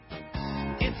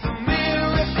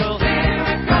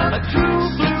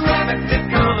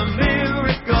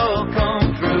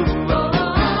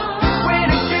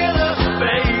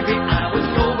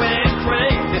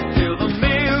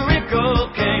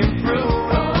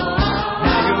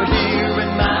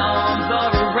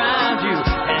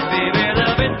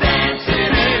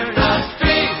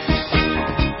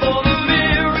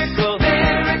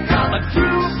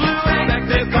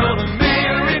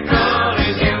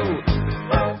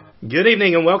Good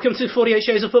evening and welcome to 48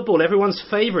 Shades of Football, everyone's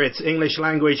favourite English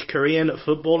language Korean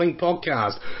footballing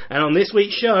podcast. And on this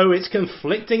week's show, it's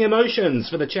conflicting emotions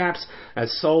for the chaps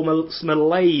as Seoul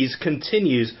Malaise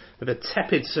continues with a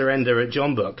tepid surrender at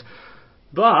Jeonbuk.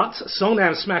 But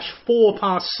Songnam smashed 4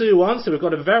 past Suwon, so we've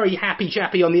got a very happy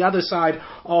chappy on the other side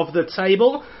of the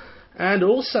table. And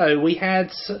also we had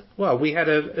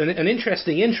an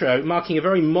interesting intro marking a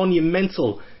very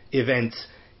monumental event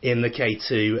in the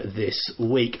K2 this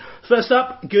week. First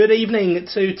up, good evening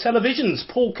to Television's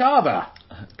Paul Carver.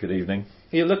 Good evening.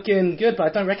 You're looking good, but I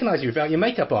don't recognise you without your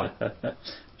makeup on.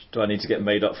 Do I need to get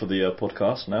made up for the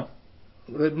podcast now?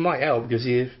 It might help because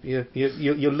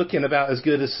you're looking about as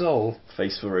good as Sol.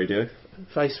 Face for radio.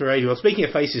 Face for radio. Well, speaking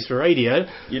of faces for radio,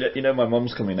 you know my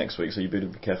mum's coming next week, so you better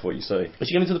be careful what you say. Is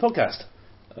she coming to the podcast?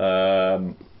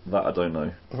 That I don't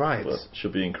know. Right. But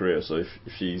she'll be in Korea, so if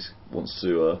she wants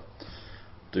to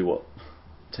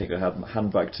take her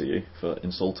hand back to you for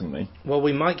insulting me. Well,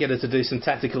 we might get her to do some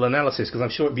tactical analysis because I'm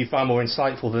sure it'd be far more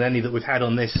insightful than any that we've had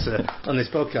on this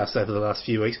podcast over the last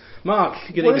few weeks. Mark,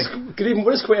 good evening. Good evening.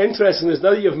 What is quite interesting is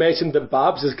now that you've mentioned that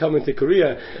Babs is coming to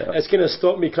Korea, it's going to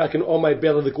stop me cracking all my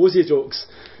Bela Lugosi jokes.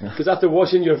 Because after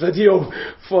watching your video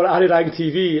for Arirang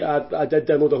TV, I did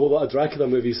download a whole lot of Dracula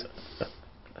movies.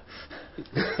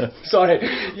 Sorry.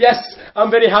 Yes,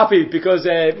 I'm very happy because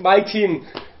my team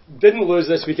didn't lose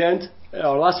this weekend,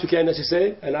 or last weekend I should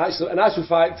say, and in actual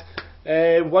fact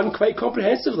won quite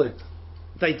comprehensively.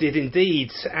 They did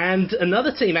indeed, and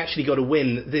another team actually got a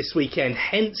win this weekend,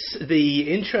 hence the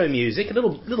intro music, a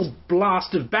little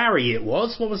blast of Barry it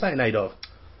was. What was that in aid of?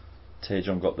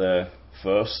 Taejong got there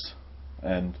first,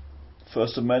 and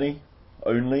first of many,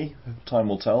 only, time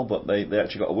will tell, but they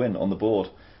actually got a win on the board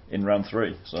in round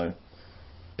 3, so...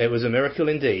 It was a miracle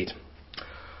indeed.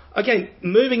 Okay,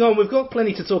 moving on, we've got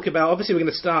plenty to talk about. Obviously, we're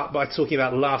going to start by talking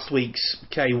about last week's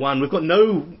K1. We've got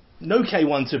no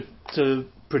K1 to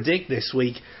predict this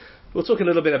week. We'll talk a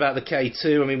little bit about the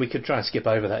K2. I mean, we could try and skip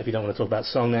over that if you don't want to talk about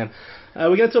Songnam.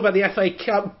 We're going to talk about the FA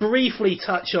Cup, briefly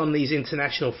touch on these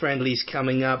international friendlies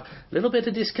coming up. A little bit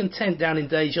of discontent down in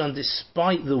Daejeon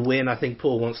despite the win, I think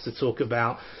Paul wants to talk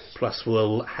about. Plus,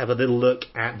 we'll have a little look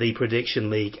at the Prediction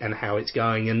League and how it's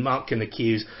going. And Mark can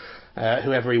accuse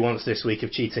whoever he wants this week of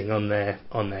cheating on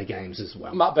their games as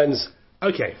well. Matt Binns.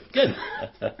 Okay, good.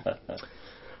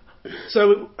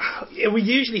 So we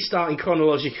usually start in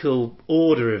chronological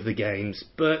order of the games,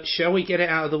 but shall we get it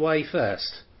out of the way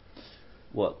first?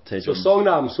 What? So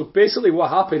Songnam. So basically,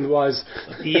 what happened was.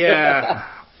 Yeah.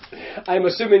 I'm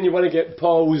assuming you want to get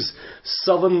Paul's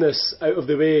southernness out of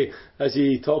the way as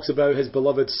he talks about his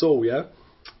beloved Seoul, yeah?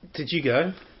 Did you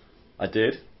go? I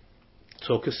did.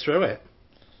 Talk us through it.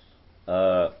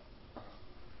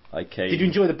 I came... Did you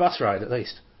enjoy the bus ride, at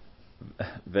least?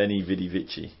 Veni Vidi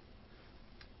Vici.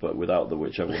 But without the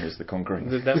whichever one is the conquering.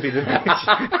 That'd be the...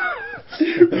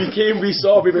 We came, we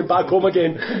saw, we went back home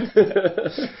again.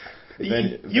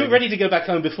 You were ready to go back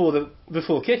home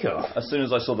before kick-off? As soon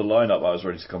as I saw the lineup, I was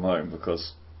ready to come home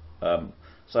because...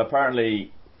 so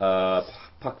apparently,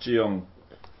 Park Ji-young,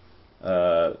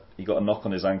 he got a knock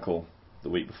on his ankle the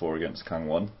week before against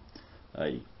Kangwon.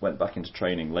 He went back into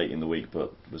training late in the week,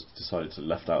 but was decided to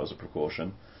left out as a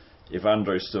precaution.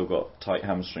 Evandro still got tight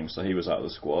hamstrings, so he was out of the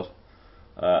squad,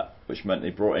 which meant they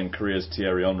brought in Korea's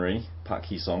Thierry Henry, Park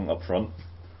Hee-sung up front.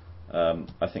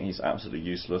 I think he's absolutely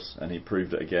useless, and he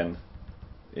proved it again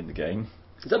in the game.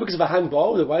 Is that because of a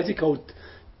handball? Why is he called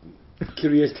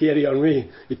Korea's Thierry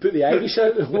Henry? He put the Irish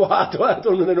out? What? I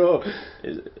don't really know.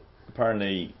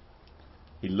 Apparently,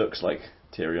 he looks like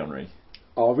Thierry Henry.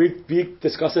 Oh, we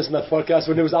discussed this in the podcast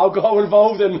when there was alcohol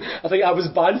involved, and I think I was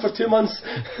banned for 2 months.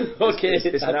 Okay,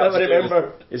 I never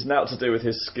remember. It's now to do with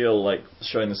his skill, like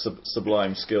showing the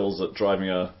sublime skills at driving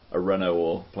a Renault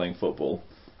or playing football.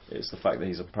 It's the fact that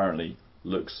he's apparently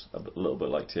looks a little bit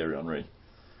like Thierry Henry.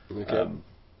 Okay.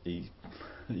 He's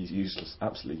useless,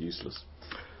 absolutely useless.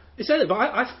 It's that, but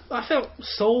I felt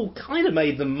Seoul kind of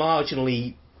made the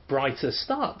marginally brighter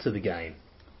start to the game.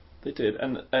 They did,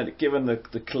 and given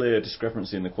the clear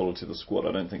discrepancy in the quality of the squad,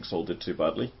 I don't think Seoul did too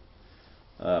badly.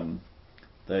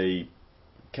 They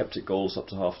kept it goals up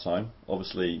to half time.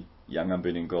 Obviously, Yang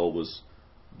Hanbin in goal was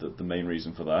the main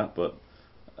reason for that, but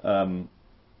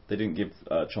they didn't give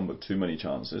Jeonbuk too many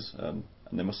chances, and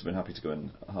they must have been happy to go in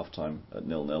at half time at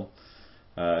 0-0.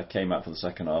 Came out for the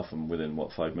second half, and within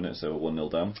 5 minutes they were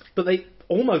 1-0 down. But they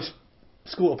almost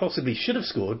scored, or possibly should have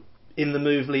scored, in the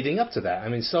move leading up to that. I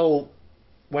mean, Seoul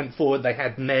went forward, they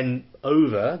had men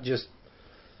over, just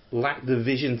lacked the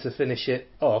vision to finish it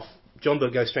off.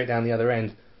 Jeonbuk goes straight down the other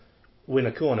end, win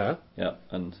a corner. Yeah,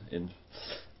 and in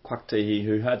Pak Tae-hee,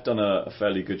 who had done a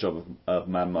fairly good job of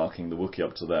man marking the Wookiee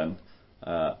up to then,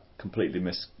 completely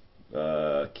missed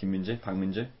Kim Min-jae, Pang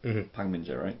Min-jae, Pang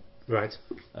Min-jae, right? Right.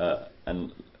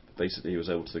 And basically he was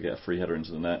able to get a free header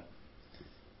into the net.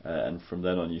 And from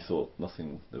then on, you thought there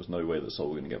was no way that Seoul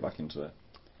were going to get back into it.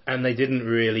 And they didn't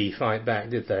really fight back,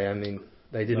 did they? I mean,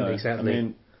 they didn't exactly. I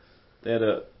mean, they had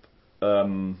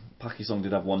Park Hee-sung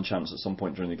did have one chance at some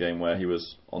point during the game where he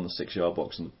was on the 6-yard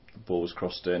box and the ball was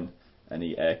crossed in, and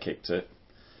he air kicked it.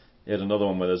 He had another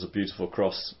one where there's a beautiful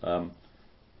cross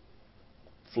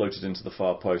floated into the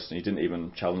far post, and he didn't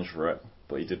even challenge for it,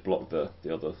 but he did block the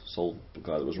other Seoul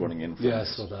guy that was running in. Yeah, I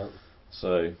saw that.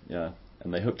 So yeah,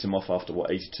 and they hooked him off after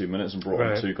 82 minutes and brought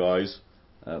on 2 guys,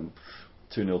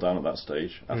 2-0 down at that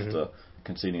stage after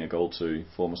conceding a goal to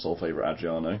former Seoul favourite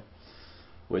Adriano.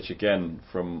 Which again,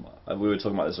 we were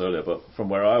talking about this earlier, but from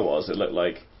where I was, it looked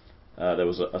like there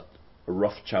was a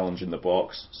rough challenge in the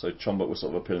box. So Chonbuk was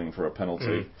sort of appealing for a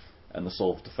penalty, and the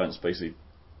Seoul defence basically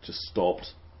just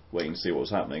stopped, waiting to see what was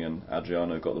happening, and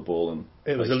Adriano got the ball and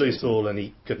it was a loose ball, and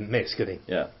he couldn't miss, could he?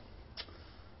 Yeah.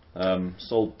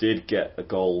 Seoul did get a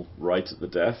goal right at the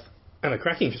death, and a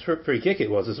cracking free kick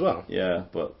it was as well. Yeah,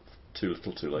 but too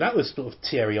little, too late. That was sort of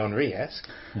Thierry Henry-esque.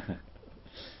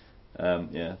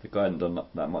 Yeah, the guy hadn't done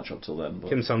that much up till then. But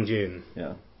Kim Sung-joon.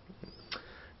 Yeah.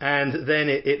 And then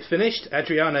it finished.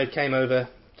 Adriano came over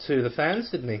to the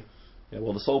fans, didn't he? Yeah,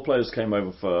 well, the Seoul players came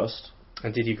over first.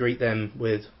 And did you greet them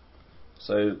with...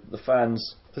 So the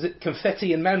fans... Was it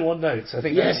confetti and Manwon notes? I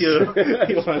think yes. that's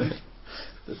your one.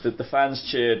 The fans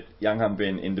cheered Yang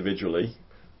Han-bin individually,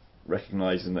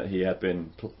 recognising that he had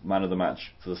been man of the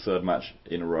match for the 3rd match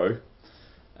in a row,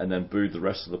 and then booed the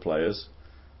rest of the players.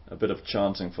 A bit of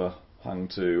chanting for Hwang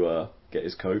to get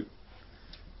his coat,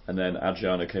 and then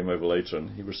Adriano came over later and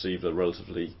he received a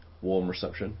relatively warm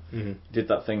reception. He did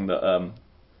that thing that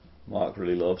Mark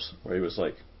really loves, where he was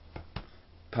like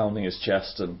pounding his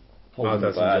chest and holding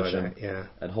the badge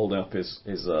and holding up his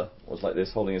was like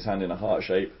this, holding his hand in a heart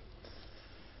shape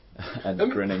and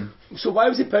grinning. So why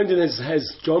was he pounding his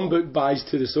Jeonbuk badge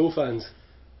to the Seoul fans?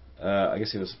 I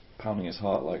guess he was pounding his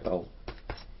heart like,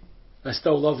 I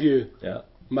still love you. Yeah.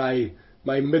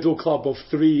 My middle club of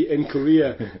 3 in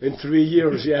Korea in 3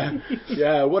 years,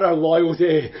 yeah, what a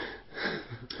loyalty.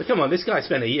 But come on, this guy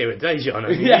spent a year at Daejeon.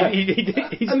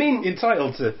 I mean, he's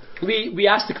entitled to. We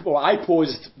asked I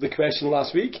posed the question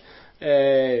last week,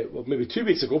 well maybe 2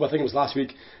 weeks ago, but I think it was last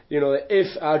week. You know,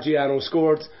 if Adriano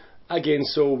scored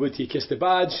against Seoul, would he kiss the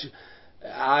badge?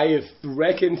 I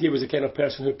reckoned he was the kind of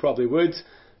person who probably would.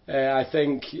 I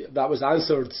think that was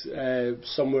answered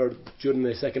somewhere during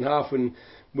the second half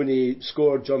when he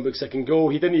scored Jeonbuk's second goal.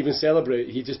 He didn't even celebrate.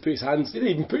 He just put his hands. He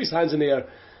didn't even put his hands in the air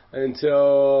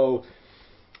until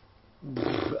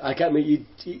I can't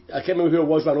remember who it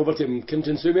was, ran over to him, Kim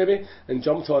Jin-soo maybe, and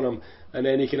jumped on him, and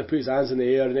then he kind of put his hands in the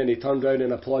air, and then he turned around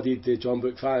and applauded the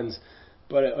Jeonbuk fans,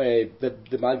 but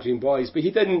the Mad Green Boys. But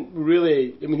he didn't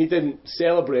really. I mean, he didn't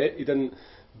celebrate. He didn't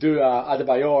do a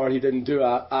Adebayor. He didn't do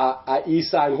a Lee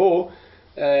Sang-ho,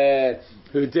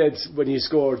 who did when he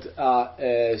scored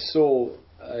at Seoul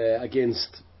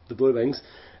against the Blue Wings.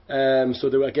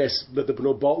 So I guess that there were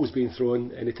no bottles being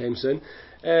thrown anytime soon.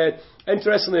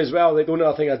 Interestingly as well, the only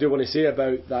other thing I do want to say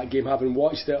about that game, having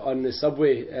watched it on the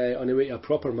subway on the way to a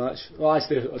proper match, well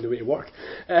actually on the way to work,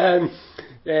 the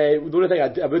only thing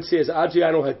I would say is that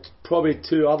Adriano had probably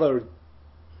 2 other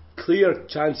clear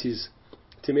chances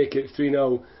to make it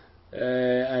 3-0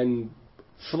 and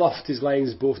fluffed his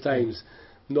lines both times.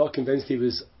 Not convinced he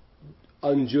was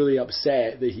unduly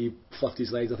upset that he fluffed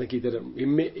his lines. I think he didn't. He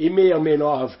may or may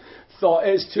not have thought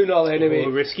it's 2-0 anyway.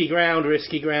 Risky ground.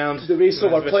 The way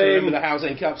Seoul were playing. Remember the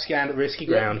Housing Cup scandal, risky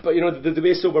ground. But you know, the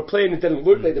way Seoul were playing, it didn't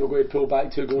look like they were going to pull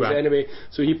back 2 goals anyway.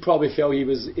 So he probably felt he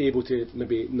was able to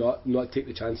maybe not take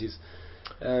the chances.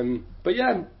 But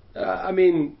yeah, I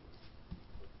mean,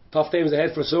 tough times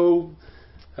ahead for Seoul.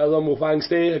 How long will Hwang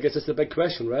stay? I guess that's the big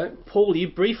question, right? Paul, you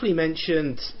briefly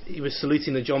mentioned he was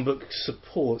saluting the Jeonbuk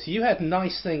support. You had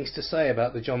nice things to say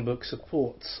about the Jeonbuk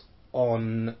support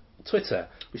on Twitter,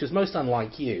 which was most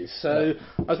unlike you. So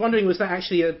I was wondering, was that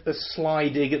actually a sly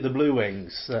dig at the Blue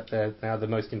Wings, that they're now the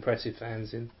most impressive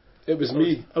fans in? It was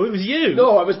me. Oh, it was you?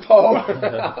 No, it was Paul.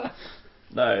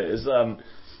 No, it's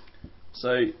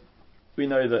so we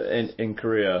know that in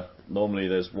Korea normally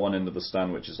there's one end of the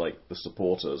stand which is like the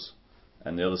supporters,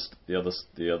 and the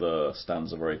other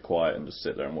stands are very quiet and just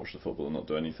sit there and watch the football and not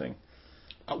do anything.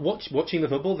 Watching the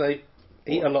football, they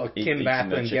eat a lot of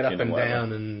kimbap and get up and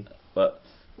down and. But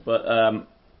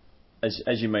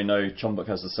as you may know, Jeonbuk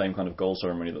has the same kind of goal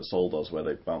ceremony that Seoul does, where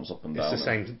they bounce up and down. It's the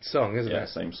same song, isn't it? Yeah,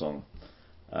 same song.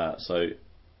 So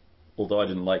although I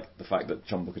didn't like the fact that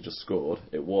Chumbuk had just scored,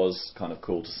 it was kind of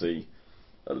cool to see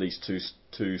at least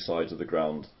two sides of the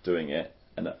ground doing it,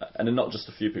 and not just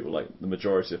a few people, like the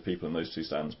majority of people in those two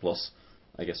stands, plus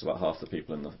I guess about half the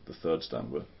people in the third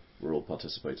stand were all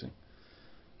participating.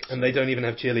 And they don't even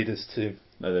have cheerleaders too.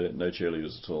 No, they don't, no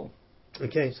cheerleaders at all.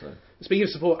 Okay. So, speaking of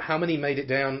support, how many made it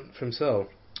down from Seoul?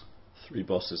 3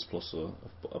 buses plus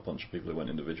a bunch of people who went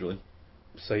individually.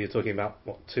 So you're talking about,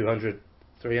 what, 200,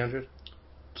 300?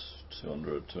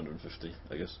 200, 250,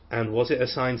 I guess. And was it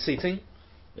assigned seating?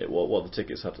 The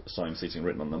tickets had assigned seating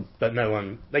written on them. But no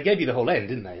one. They gave you the whole end,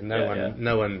 didn't they? And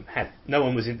no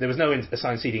one was. There was no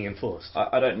assigned seating enforced.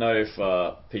 I don't know if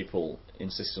people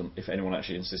if anyone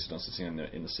actually insisted on sitting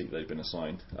in the seat they'd been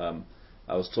assigned.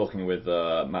 I was talking with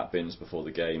Matt Binns before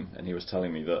the game, and he was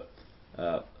telling me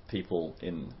that people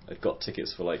had got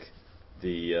tickets for like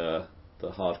the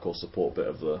hardcore support bit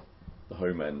of the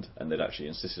home end, and they'd actually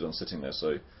insisted on sitting there,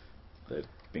 so they'd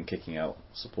been kicking out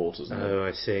supporters. Oh,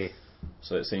 I see.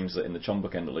 So it seems that in the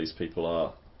Chumbuk end, at least, people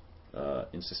are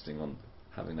insisting on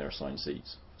having their assigned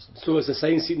seats. So it's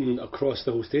assigned seating across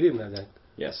the whole stadium now, then?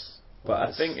 Yes, but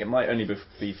I think it might only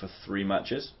be for 3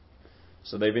 matches.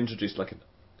 So they've introduced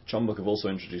Chumbuk have also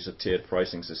introduced a tiered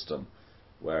pricing system,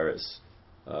 where it's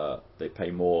they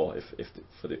pay more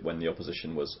when the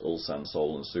opposition was Ulsan,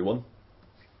 Seoul, and Suwon.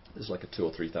 There's like a 2,000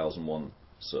 or 3,000 won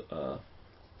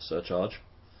surcharge.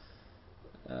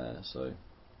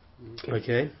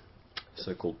 Okay.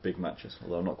 So-called big matches,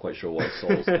 although I'm not quite sure why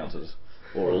Seoul's counted as,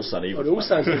 or Ulsan even. Or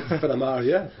Ulsan for the matter,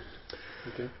 yeah.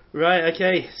 Okay. Right.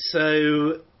 Okay.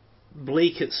 So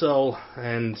bleak at Seoul,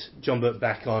 and Jeonbuk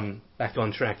back on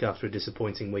track after a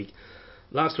disappointing week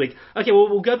last week. Okay. Well,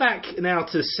 we'll go back now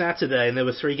to Saturday, and there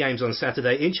were 3 games on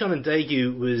Saturday. Incheon and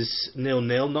Daegu was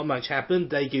 0-0. Not much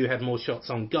happened. Daegu had more shots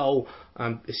on goal.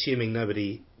 I'm assuming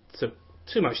nobody took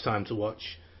too much time to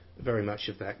watch very much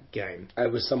of that game. I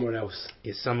was somewhere else.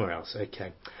 It's somewhere else,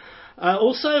 okay.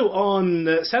 Also on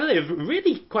Saturday, a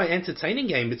really quite entertaining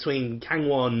game between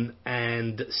Kangwon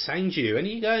and Sangju. Any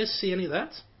of you guys see any of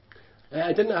that?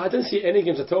 I didn't see any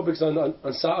games at all, because on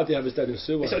Saturday I was down in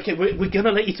Suwon. It's okay, we're going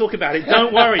to let you talk about it.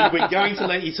 Don't worry, we're going to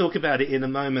let you talk about it in a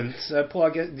moment. Paul,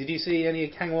 did you see any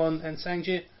of Kangwon and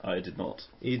Sangju? I did not.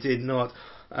 You did not.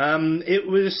 I thought it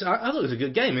was a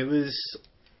good game. It was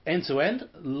end-to-end,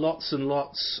 lots and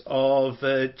lots of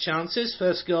chances.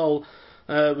 First goal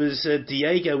was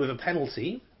Diego with a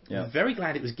penalty. Yeah. Very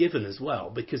glad it was given as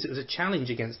well, because it was a challenge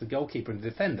against the goalkeeper and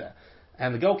the defender.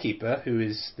 And the goalkeeper, who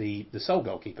is the sole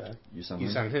goalkeeper, Yu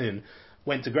Sang-hoon,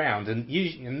 went to ground, and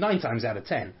 9 times out of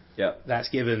 10, that's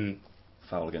given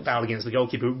foul against the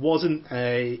goalkeeper. It wasn't.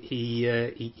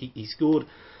 He scored,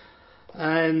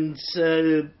 and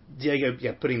Diego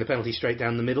putting the penalty straight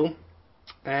down the middle.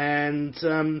 And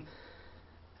 2-0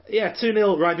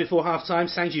 right before half time.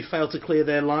 Sangju failed to clear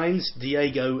their lines.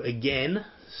 Diego again,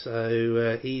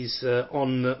 so he's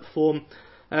on form.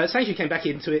 Sangju came back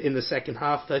into it in the second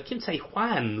half. Kim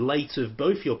Tae-hwan, late of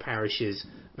both your parishes,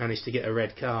 managed to get a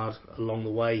red card along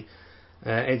the way.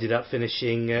 Ended up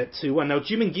finishing 2-1. Now,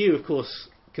 Ju Min-gyu, of course,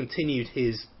 continued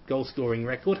his goal-scoring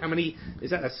record. How many is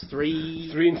that? That's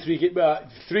 3? 3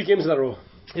 games in a row.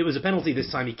 It was a penalty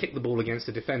this time. He kicked the ball against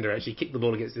the defender. Actually, kicked the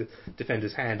ball against the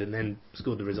defender's hand and then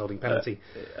scored the resulting penalty.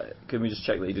 Can we just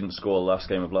check that he didn't score the last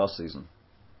game of last season?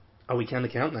 Oh, we can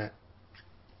account that.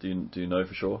 Do you know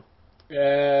for sure?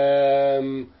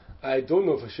 I don't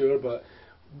know for sure, but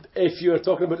if you're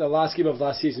talking about the last game of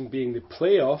last season being the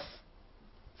playoff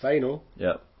final,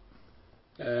 that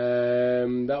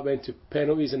went to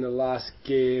penalties in the last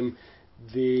game.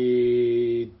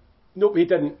 Nope, he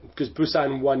didn't, because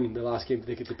Busan won the last game to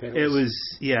take it to penalties.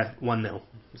 It was 1-0,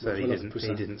 so he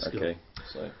didn't score. Okay,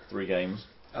 so 3 games.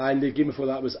 And the game before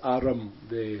that was Aram,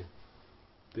 the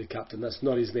captain. That's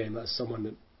not his name. That's someone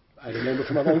that I remember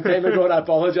from a long time ago, and I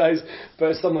apologise,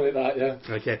 but it's something like that, yeah.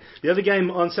 Okay. The other game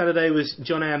on Saturday was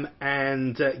Jeonnam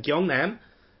and Gyeongnam,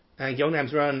 and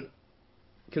Gyeongnam's run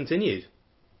continued.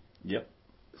 Yep.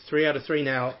 3 out of 3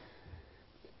 now.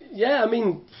 Yeah, I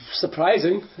mean,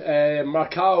 surprising.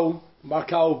 Markao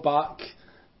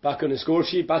back on the score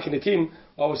sheet, back in the team,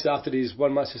 obviously after his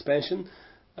 1-match suspension,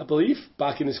 I believe,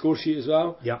 back in the score sheet as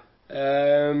well. Yeah.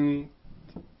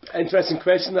 Interesting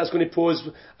question that's going to pose,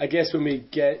 I guess, when we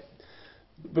do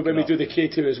the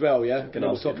K2 as well, yeah?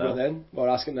 We'll talk about then. Or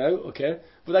ask it now, okay.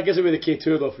 But that gives away the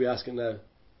K2 though if we ask it now.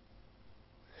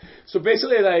 So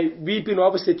basically, we've been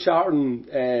obviously charting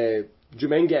Ju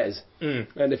Min-gyu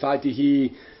and the fact that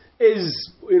he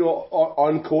is,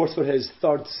 on course for his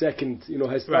third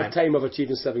time of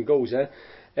achieving 7 goals.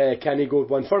 Can he go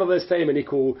one further this time and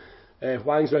equal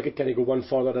Huang's record can go one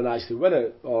further and actually win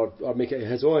it or make it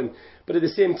his own. But at the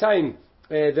same time,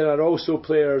 there are also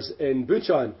players in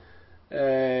Bucheon,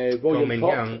 William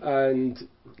Pop and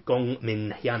Gong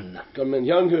Min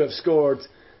Hyun, who have scored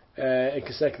in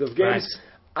consecutive games.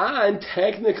 Right. And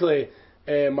technically,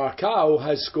 Marcao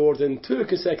has scored in 2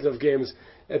 consecutive games,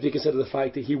 if you consider the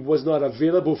fact that he was not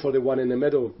available for the one in the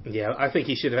middle. Yeah, I think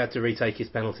he should have had to retake his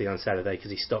penalty on Saturday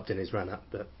because he stopped in his run-up.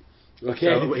 But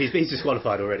okay, so he's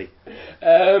disqualified already.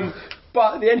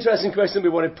 But the interesting question we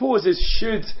want to pose is,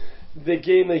 should the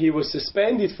game that he was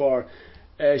suspended for,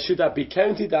 should that be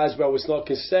counted as, well, it's not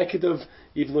consecutive,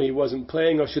 even though he wasn't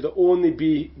playing, or should it only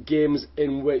be games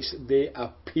in which they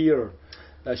appear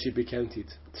that should be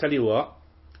counted? Tell you what,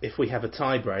 if we have a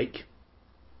tie break,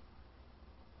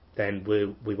 then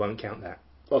we won't count that.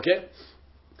 Okay.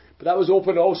 But that was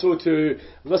open also to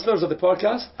listeners of the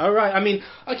podcast. All right. I mean,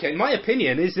 okay, my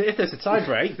opinion is that if there's a tie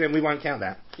break, then we won't count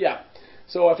that. Yeah.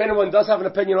 So if anyone does have an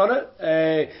opinion on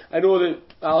it, I know that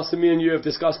Alison, me and you have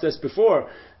discussed this before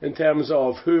in terms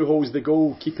of who holds the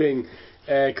goalkeeping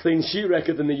clean sheet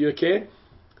record in the UK.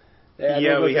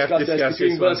 Yeah, we have discussed this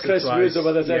between Chris Hughes or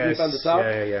whether it's Eddie van der Sar.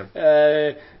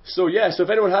 So if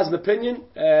anyone has an opinion,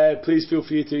 please feel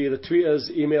free to either tweet us,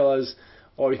 email us,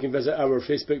 or you can visit our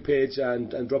Facebook page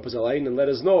and drop us a line and let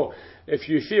us know if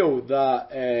you feel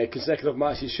that consecutive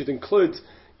matches should include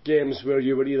games where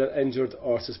you were either injured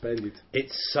or suspended.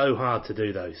 It's so hard to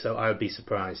do though, so I'd be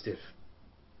surprised if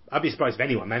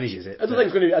anyone manages it. I don't think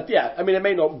it's going to be. Yeah, I mean, it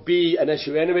may not be an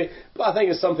issue anyway, but I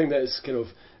think it's something that is kind of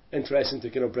interesting to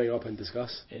kind of bring up and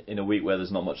discuss. In a week where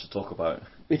there's not much to talk about,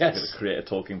 yes, create a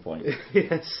talking point.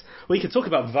 Yes, we could talk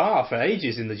about VAR for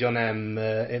ages in the Jeonnam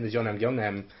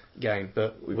Gyeongnam game,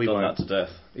 but we've done that to death.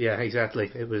 Yeah,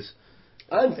 exactly. It was.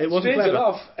 And it wasn't strange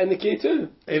enough in the K2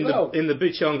 in the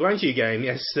Bucheon Gwangju game.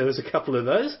 Yes, there was a couple of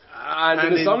those, and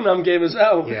in the Songnam game as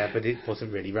well. Yeah, but it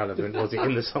wasn't really relevant, was it?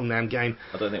 In the Songnam game,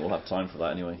 I don't think we'll have time for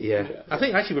that anyway. Yeah. I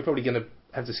think actually we're probably going to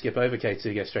have to skip over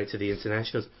K2, go straight to the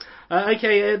internationals.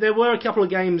 There were a couple of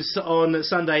games on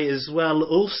Sunday as well.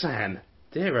 Ulsan,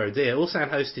 dear oh dear, Ulsan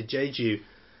hosted Jeju,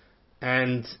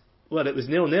 and well, it was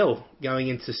 0-0 going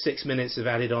into 6 minutes of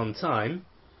added on time,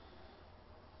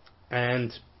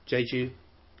 and Jeju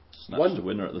snatched the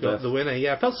winner at the death. The winner,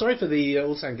 yeah. I felt sorry for the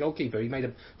Ulsan goalkeeper. He made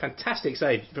a fantastic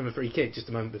save from a free kick just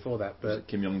a moment before that. But was it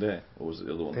Kim Yong-dae, or was it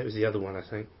the other one? It was the other one, I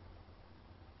think.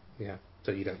 Yeah,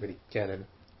 so you don't really care then.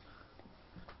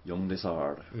 Young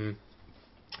hard.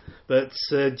 But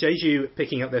Jeju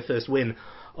picking up their first win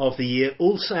of the year.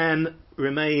 Ulsan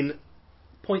remain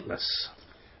pointless.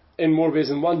 In more ways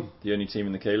than one. The only team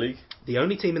in the K-League? The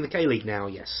only team in the K-League now,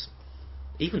 yes.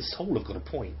 Even Seoul have got a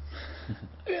point.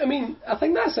 I mean, I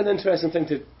think that's an interesting thing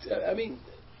to... I mean,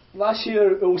 last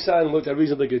year Ulsan looked a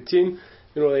reasonably good team.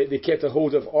 You know, they kept a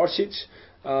hold of Orsic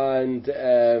and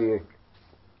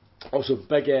also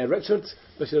Big Richard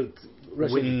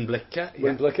Windblicker.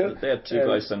 Windblicker. They had 2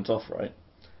 guys sent off, right?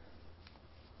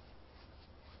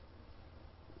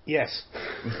 Yes.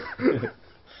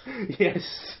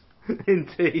 Yes,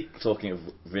 indeed. Talking of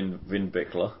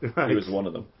Windbickler, right. He was one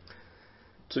of them.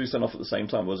 2 sent off at the same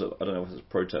time. Was it? I don't know if it was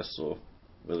protests or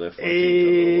were they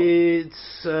fighting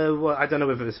each other. Well, I don't know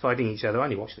if it was fighting each other. I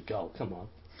only watched the goal. Come on.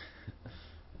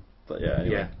 But yeah,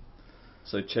 anyway. Yeah.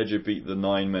 So Jeju beat the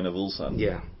 9 men of Ulsan.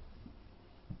 Yeah.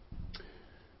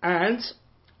 And...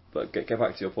 But get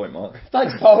back to your point, Mark.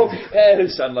 Thanks, Paul. It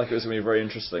sounded like it was going to be very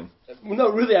interesting. Well,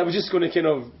 not really. I was just going to kind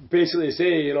of basically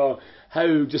say, you know,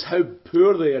 how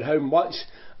poorly and how much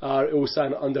are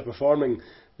Ulsan underperforming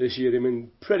this year. I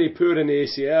mean, pretty poor in the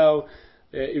ACL.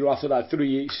 You know, after that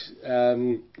 3-each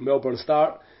Melbourne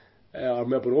start, or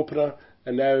Melbourne opener,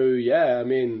 and now, yeah, I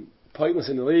mean, pointless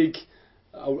in the league.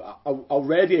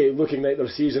 Already looking like their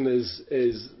season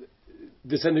is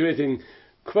disintegrating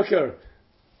quicker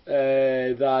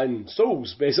than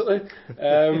Seoul's, basically.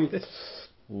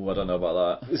 Ooh, I don't know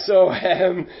about that. So,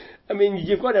 I mean,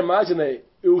 you've got to imagine that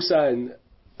Ulsan,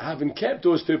 having kept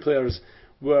those 2 players,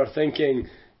 were thinking,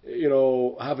 you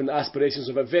know, having aspirations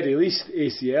of at very least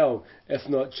ACL, if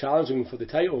not challenging for the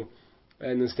title.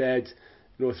 And instead,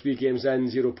 you know, 3 games in,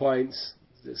 0 points.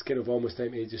 It's kind of almost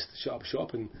time to just shut up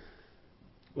shop and...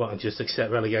 Well, and just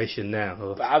accept relegation now.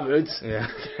 Or... I would.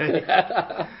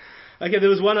 Yeah. Okay, there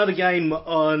was one other game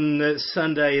on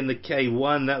Sunday in the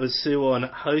K1. That was Suwon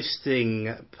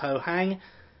hosting Pohang.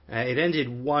 It ended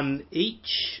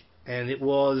 1-each, and it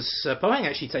was Pohang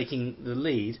actually taking the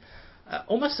lead.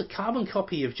 Almost a carbon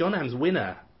copy of Jeonnam's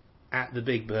winner at the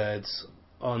Big Birds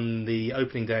on the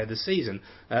opening day of the season.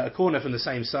 A corner from the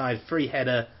same side, free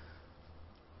header,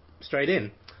 straight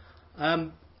in.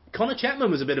 Connor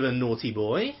Chapman was a bit of a naughty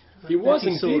boy. He was If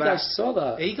you saw indeed. that. I saw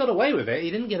that. He got away with it.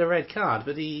 He didn't get a red card,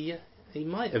 but he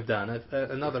might have done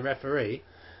another referee.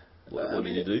 What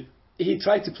did he do? He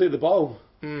tried to play the ball.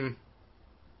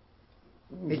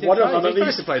 He did One of try- them, he at tried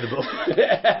least. to play the ball.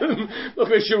 Not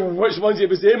quite sure which ones he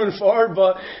was aiming for,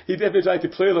 but he definitely tried to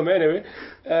play them anyway.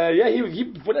 He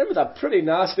went in with a pretty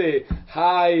nasty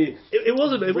high. It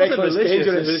wasn't reckless, malicious.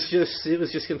 dangerous. It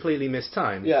was just completely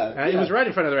mistimed. Yeah, It yeah. was right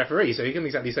in front of the referee, so you couldn't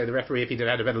exactly say the referee, if he'd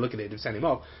had a better look at it, would have sent him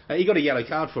off. He got a yellow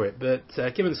card for it, but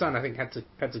Kim and Son, I think, had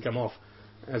to come off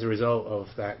as a result of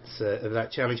that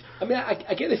challenge. I mean,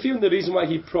 I get the feeling the reason why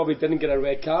he probably didn't get a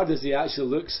red card is he actually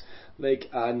looks like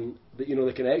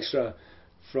like an extra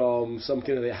from some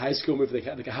kind of high school movie,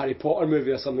 like a Harry Potter movie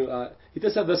or something like that. He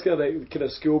does have this kind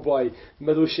of schoolboy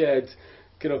middle shed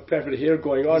kind of perfect hair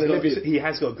going on. He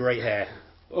has got great hair.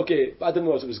 Okay, I didn't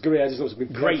know it was grey. I just know it's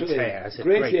been Great perfectly- hair. I said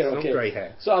Great hair. not Okay. grey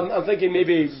hair. So I'm thinking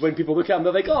maybe when people look at him,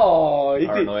 they're like, oh, he did.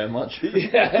 Paranoia much?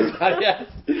 Yeah,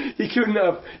 he couldn't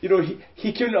have,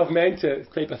 he couldn't have meant it,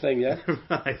 type of thing. Yeah.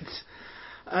 Right.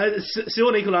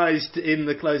 Sion equalised in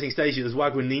the closing stage. It was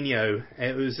Guaguinino.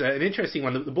 It was an interesting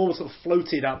one. The ball sort of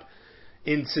floated up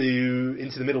into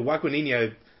the middle.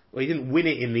 Guaguinino, well, he didn't win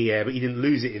it in the air, but he didn't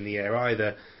lose it in the air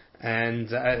either.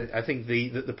 And I think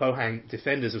the Pohang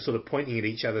defenders were sort of pointing at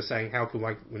each other, saying, "How can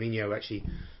Guaguinino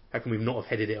how can we not have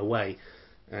headed it away?"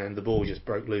 And the ball just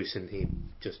broke loose, and he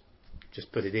just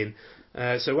put it in.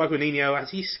 So Guaguinino, has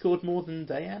he scored more than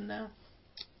Dayan now?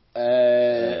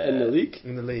 In the league?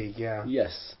 In the league, yeah.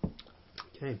 Yes.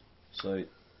 Okay. So,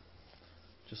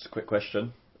 just a quick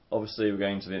question. Obviously, we're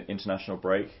going to the international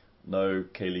break. No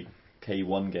K-League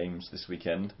K1 games this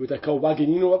weekend. Would I call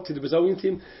Waganino up to the Brazilian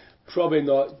team? Probably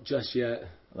not just yet.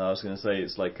 And I was going to say,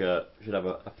 it's like we should have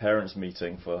a parents'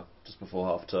 meeting for just before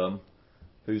half term.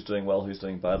 Who's doing well, who's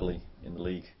doing badly in the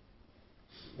league?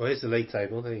 Well, here's the league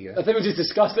table. There you go. I think we just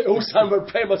discussed that Ulsan were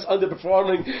pretty much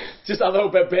underperforming, just a little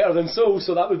bit better than Seoul,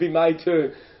 so that would be my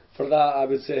two for that, I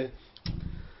would say.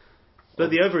 But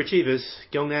the overachievers,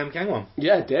 Gyeongnam Gangwon.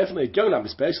 Yeah, definitely. Gyeongnam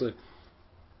especially.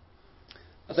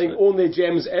 I think only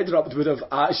James Edrupt would have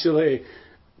actually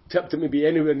tipped it maybe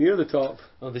anywhere near the top.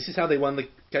 Well, this is how they won the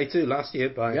K2 last year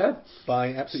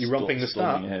by absolutely romping the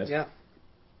start. Storming ahead. Yeah.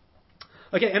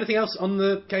 Okay, anything else on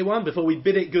the K1 before we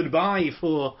bid it goodbye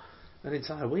for an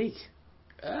entire week?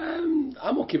 I'm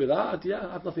okay with that. Yeah,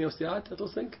 I have nothing else to add, I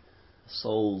don't think.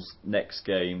 Seoul's next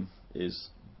game is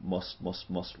must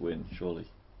win, surely.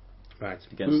 Right.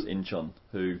 Against Incheon,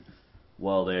 who,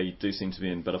 while they do seem to be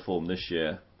in better form this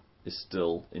year, is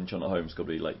still, Incheon at home has got to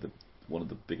be like one of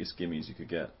the biggest gimmies you could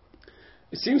get.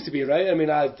 It seems to be, right? I mean,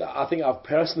 I think I've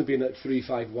personally been at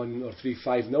 3-5-1 or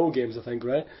 3-5-0 games, I think,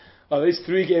 right? Or at least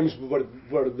 3 games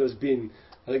where there's been,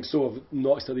 I think, so have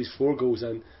notched at least 4 goals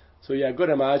in. So yeah, I've got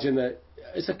to imagine that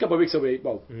it's a couple of weeks away,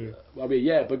 away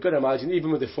yet, but got to imagine,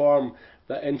 even with the form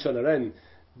that Incheon are in,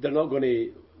 they're not going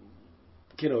to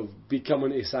kind of be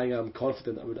coming to saying I'm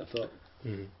confident, I would have thought.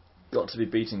 Got to be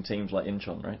beating teams like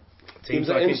Incheon, right? Teams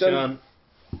like Incheon.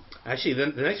 Actually, the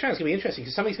next round's going to be interesting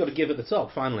because somebody's got to give at the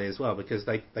top finally as well because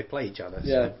they play each other.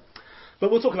 Yeah. So.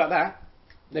 But we'll talk about that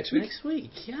Next week? next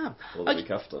week, yeah. Or the week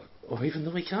after. Or even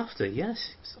the week after,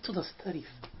 yes. It's not till the 30th.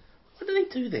 When do they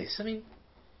do this? I mean,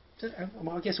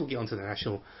 well, I guess we'll get onto the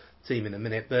national team in a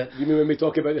minute, but... You mean when we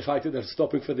talk about the fact that they're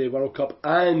stopping for the World Cup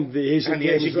and the Asian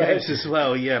Games, right? Games as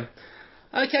well, yeah.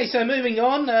 Okay, so moving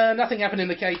on, nothing happened in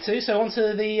the K2, so on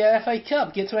to the FA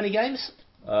Cup. Get to any games?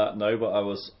 No, but I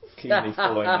was keenly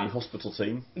following the hospital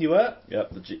team. You were?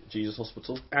 Yep, the Jesus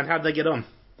Hospital. And how'd they get on?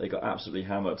 They got absolutely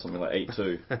hammered, something like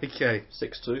 8-2. Okay.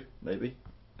 6-2, maybe?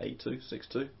 8-2,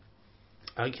 6-2.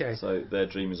 Okay. So their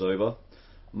dream is over.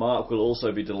 Mark will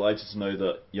also be delighted to know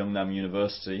that Yeongnam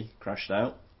University crashed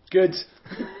out. Good.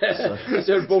 So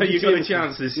you got a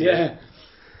chance this year. Yeah.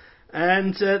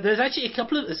 And there's actually a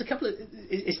couple of.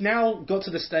 It's now got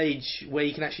to the stage where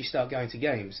you can actually start going to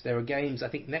games. There are games, I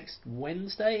think, next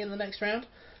Wednesday in the next round.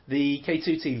 The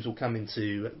K2 teams will come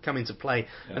into play,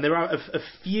 and there are a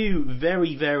few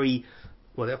very, very.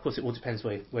 Well, of course, it all depends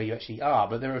where you actually are,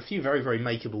 but there are a few very, very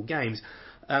makeable games.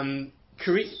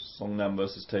 Songnam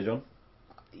versus Daejeon.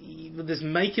 There's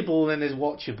makeable and there's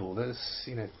watchable. There's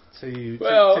two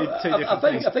Well, two different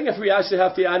things. I think if we actually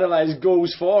have to analyse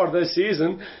goals for this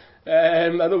season, I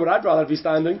know where I'd rather be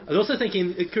standing. I was also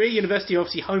thinking, Korea University are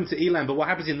obviously home to Eland, but what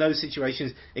happens in those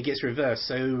situations, it gets reversed.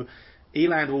 So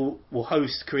Eland will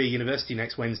host Korea University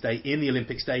next Wednesday in the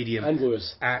Olympic Stadium And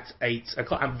lose. at 8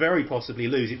 o'clock, and very possibly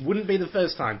lose. It wouldn't be the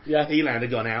first time Eland had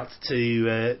gone out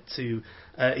to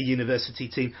a university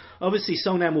team. Obviously,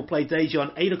 Songnam will play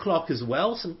Daejeon 8 o'clock as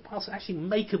well, some actually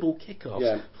makeable kickoffs.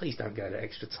 Yeah. Please don't go to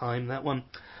extra time, that one.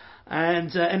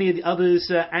 And any of the others,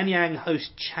 Anyang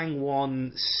host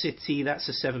Changwon City. That's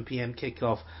a 7 p.m.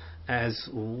 kickoff as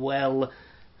well.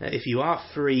 If you are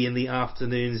free in the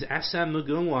afternoons, Assam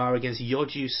Mugunghwa against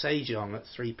Yeoju Sejong at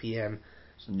 3 p.m.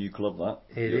 It's a new club, that.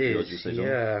 It Yeoju is, Sejong.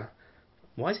 yeah.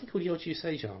 Why is it called Yeoju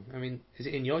Sejong? I mean, is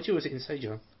it in Yeoju or is it in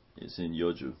Sejong? It's in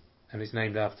Yeoju. And it's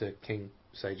named after King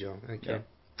Sejong. Okay. Yeah.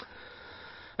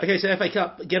 Okay, so FA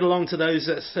Cup, get along to those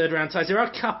third round ties. There are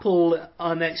a couple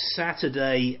next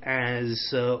Saturday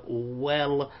as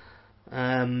well.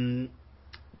 Trying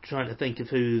to think of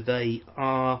who they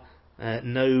are.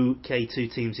 No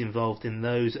K2 teams involved in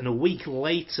those. And a week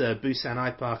later, Busan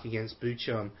iPark against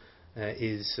Bucheon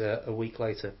is a week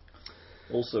later.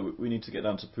 Also, we need to get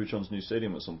down to Puchon's new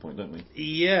stadium at some point, don't we?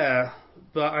 Yeah,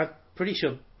 but I'm pretty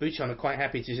sure Bucheon are quite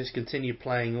happy to just continue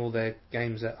playing all their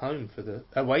games at home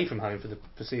away from home for the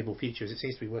foreseeable future, as it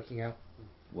seems to be working out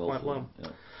quite well. Yeah.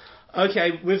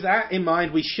 Okay, with that in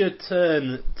mind, we should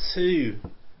turn to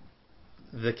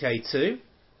the K2.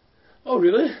 Oh,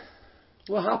 really?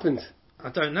 What happened? I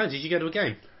don't know. Did you go to a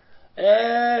game?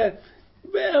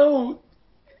 Well,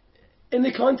 in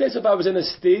the context of I was in a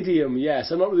stadium,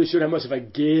 yes. I'm not really sure how much of a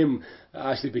game it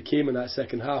actually became in that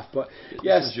second half, but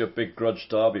yes. This is your big grudge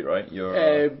derby, right?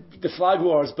 The flag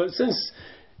wars. But since,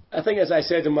 I think as I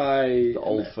said in my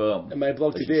firm in my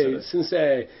blog today, since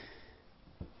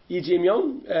Lee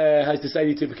Jae-myung has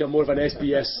decided to become more of an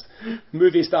SBS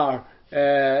movie star,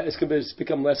 it's going to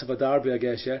become less of a derby, I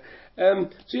guess, yeah. So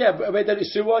yeah, I went down to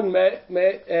Suwon, met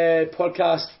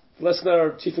podcast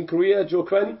listener, chief in Korea, Joe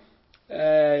Quinn.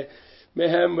 Met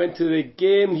him, went to the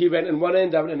game. He went in one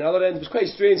end, I went in the other end. It was quite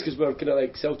strange because we're kind of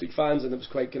like Celtic fans, and it was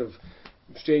quite kind of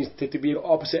strange to be at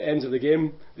opposite ends of the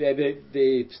game,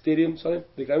 the stadium,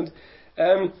 the ground.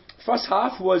 First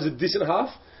half was a decent half.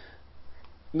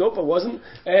 Nope, it wasn't.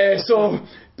 So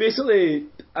basically,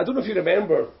 I don't know if you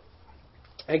remember,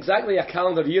 exactly a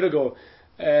calendar year ago,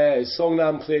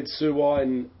 Songnam played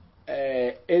Suwon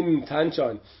in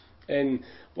Tancheon. And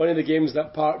one of the games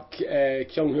that Park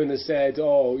Kyung-hoon has said,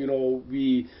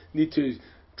 we need to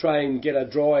try and get a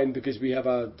draw in because we have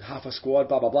half a squad,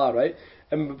 blah, blah, blah, right?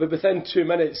 But within 2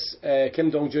 minutes, Kim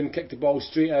Dong-jun kicked the ball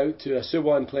straight out to a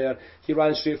Suwon player. He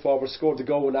ran straight forward, scored the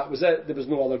goal, and that was it. There was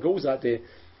no other goals that day.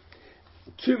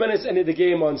 2 minutes into the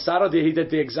game on Saturday, he did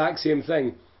the exact same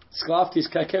thing. Sklavt his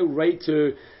kick out right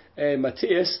to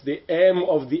Matthias, the M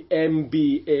of the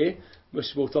MBA, which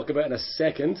we'll talk about in a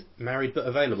second. Married but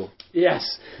available.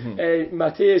 Yes.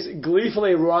 Matthias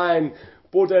gleefully ran,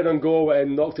 bore down on goal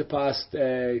and knocked it past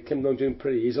Kim Dong-jun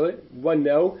pretty easily.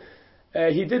 1-0.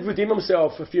 He did redeem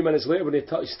himself a few minutes later when he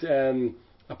touched a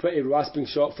pretty rasping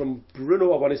shot from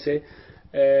Bruno, I want to say,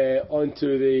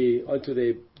 onto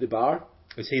the bar.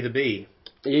 Is he the B?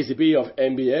 He is the B of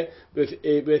NBA with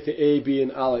the A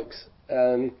being Alex.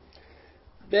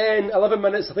 Then 11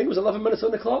 minutes, I think it was 11 minutes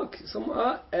on the clock, something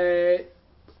like that.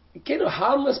 Kind of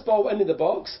harmless ball into the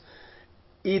box.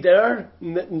 Eder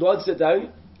nods it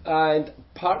down, and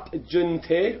Park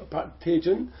Tae-jun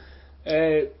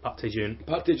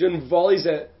volleys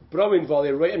it, brilliant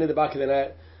volley, right into the back of the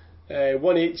net.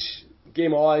 1 each,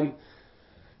 game on.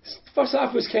 First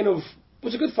half was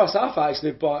a good first half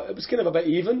actually, but it was kind of a bit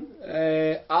even.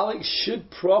 Alex should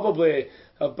probably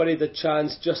have buried the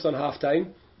chance just on half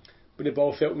time when the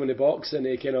ball fell in the box and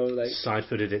he kind of like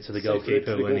side-footed it to the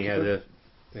goalkeeper when he had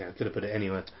could have put it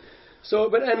anywhere. So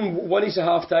it went in 1 each at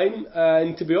half time,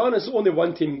 and to be honest, only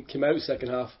one team came out second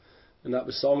half, and that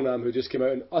was Songnam, who just came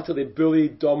out and utterly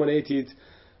bullied, dominated,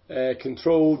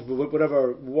 controlled,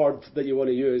 whatever word that you want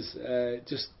to use.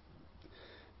 Just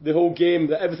the whole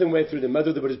game, everything went through the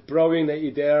middle. They were just brilliant.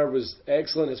 Eder was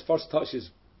excellent. His first touch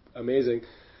is amazing.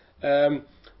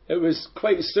 It was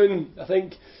quite soon, I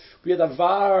think, we had a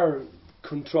VAR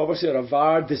controversy or a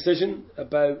VAR decision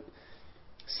about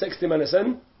 60 minutes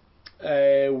in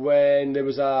when there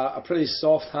was a pretty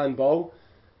soft handball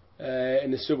in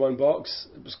the Suwon box.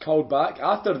 It was called back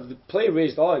after the play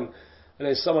raged on, and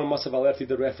then someone must have alerted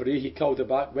the referee. He called it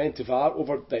back, went to VAR,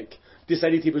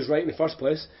 decided he was right in the first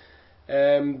place.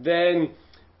 Then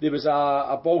there was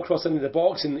a ball crossed into the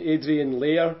box, and Adrian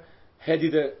Layer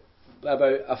headed it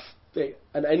about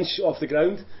an inch off the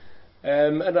ground.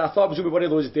 And I thought it was going to be one of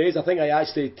those days. I think I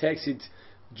actually texted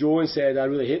Joe and said, I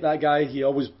really hate that guy. He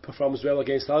always performs well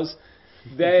against us.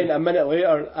 Then a minute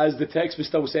later, as the text was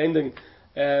still sending,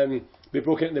 we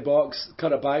broke it in the box,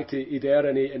 cut it back to Eder,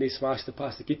 and he smashed it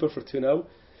past the keeper for 2-0.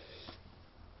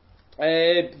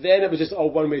 Then it was just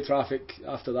all one-way traffic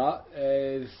after that.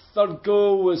 Third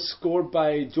goal was scored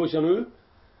by Jo Jang-woo.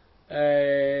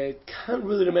 Can't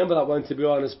really remember that one, to be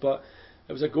honest, but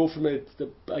It was a goal from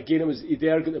again. It was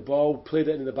Eder got the ball, played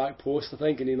it in the back post, I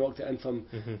think, and he knocked it in from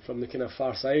the kind of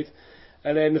far side.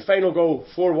 And then the final goal,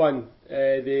 4-1,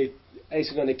 the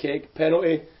icing on the cake,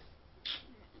 penalty.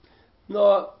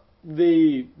 Not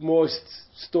the most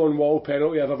stonewall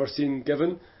penalty I've ever seen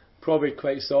given. Probably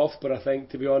quite soft, but I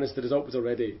think, to be honest, the result was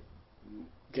already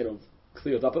kind of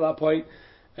cleared up at that point.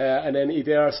 And then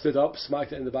Eder stood up,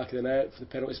 smacked it in the back of the net for the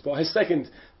penalty spot. His second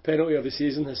penalty of the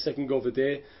season, his second goal of the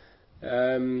day,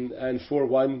 and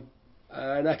 4-1.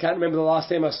 And I can't remember the last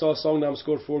time I saw Songnam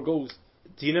score 4 goals.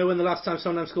 Do you know when the last time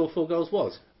Songnam scored 4 goals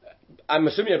was? I'm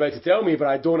assuming you're about to tell me, but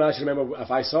I don't actually remember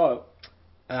if I saw it.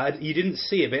 You didn't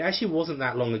see it, but it actually wasn't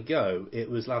that long ago. It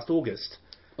was last August.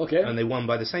 Okay. And they won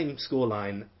by the same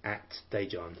scoreline at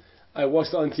Daejeon. I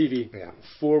watched it on TV. Yeah.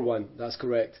 4-1, that's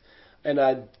correct. In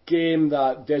a game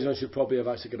that Daejeon should probably have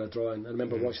actually got a draw in. I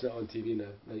remember watching it on TV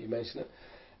now that you mention it.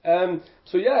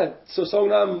 So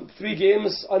Songnam, 3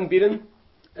 games unbeaten,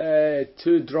 2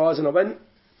 draws and a win.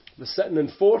 They're sitting in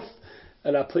 4th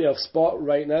in a playoff spot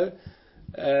right now.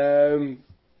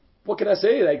 What can I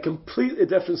say? Like, completely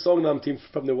different Songnam team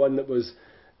from the one that was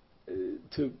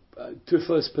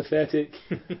toothless, pathetic,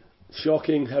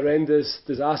 shocking, horrendous,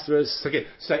 disastrous. Okay,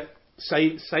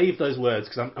 save those words,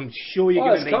 because I'm sure you're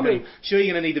going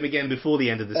to need them again before the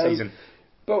end of the season.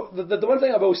 But the one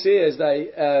thing I will say is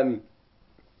that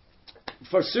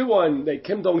for Suwon, like,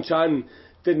 Kim Dong-chan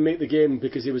didn't make the game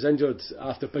because he was injured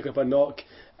after picking up a knock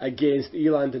against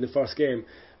Eland in the first game.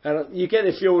 And you get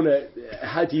the feeling that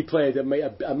had he played, it might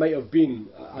have been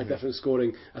a different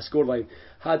scoreline.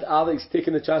 Had Alex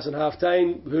taken the chance in half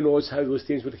time, who knows how those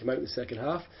teams would have come out in the second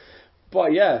half.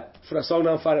 But yeah, for a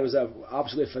Songnam fan, it was an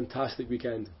absolutely fantastic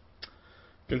weekend.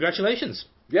 Congratulations.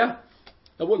 Yeah,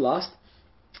 it won't last.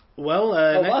 Well,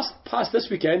 it'll last past this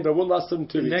weekend, but it won't last them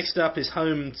 2 weeks. Next up is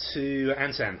home to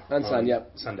Ansan. Ansan, yeah.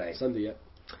 Sunday, yeah.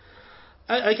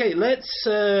 Okay, let's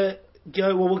go.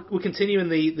 Well, we'll continue in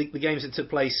the games that took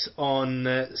place on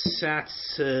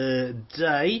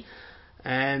Saturday.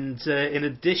 And in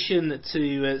addition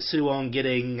to Suwon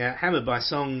getting hammered by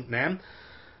Songnam,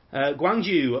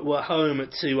 Gwangju were home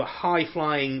to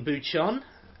high-flying Bucheon.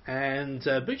 And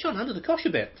Bucheon under the cosh a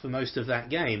bit for most of that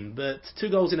game, but 2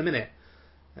 goals in a minute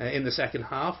in the second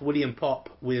half. William Pop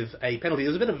with a penalty.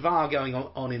 There was a bit of VAR going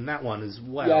on in that one as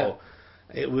well. Yeah.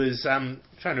 It was, trying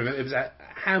to remember, it was a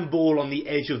handball on the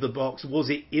edge of the box. Was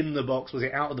it in the box? Was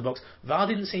it out of the box? VAR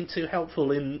didn't seem too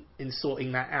helpful in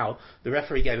sorting that out. The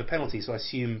referee gave a penalty, so I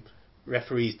assume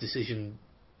referee's decision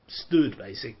stood,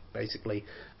 basically.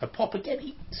 Pop, again,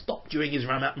 he stopped during his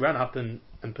run up and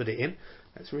put it in.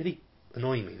 That's really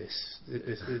annoying me this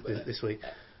week.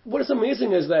 What is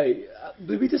amazing is that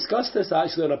we discussed this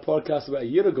actually on a podcast about a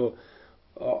year ago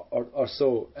or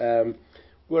so,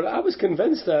 where I was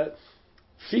convinced that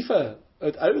FIFA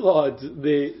had outlawed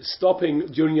the stopping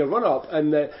during your run-up,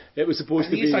 and that it was supposed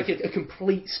to be... it's like a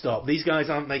complete stop. These guys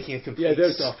aren't making a complete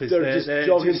stop. They're just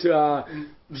jogging to a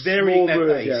varying their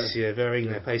route, pace. Yeah,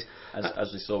 varying their pace.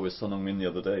 As we saw with Son Heung-min the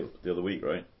other week,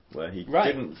 right? Where he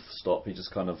didn't stop, he just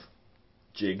kind of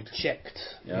jigged. Checked.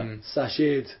 Yeah.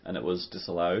 Sashayed. And it was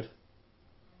disallowed.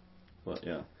 But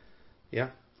yeah.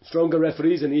 Yeah. Stronger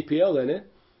referees in EPL then, eh?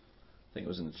 I think it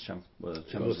was in the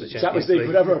Champions League. Champions League,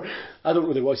 whatever. I don't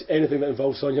really watch anything that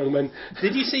involves Son Heung-min.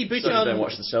 Did you see Bucheon? So you don't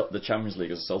watch the Champions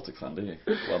League as a Celtic fan, do you?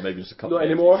 Well, maybe just a couple. Not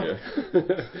anymore.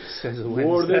 Says a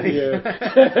More than you.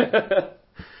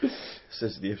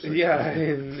 Says the Ipswich. Yeah,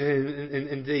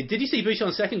 indeed. Did you see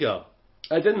Bucheon's second goal?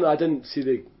 I didn't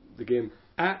see the game.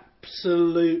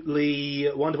 Absolutely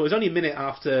wonderful. It was only a minute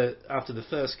after the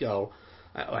first goal.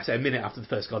 I say a minute after the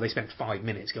first goal. They spent 5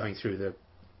 minutes going through the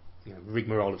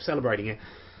rigmarole of celebrating it.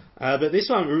 But this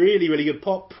one, really, really good.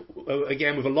 Pop,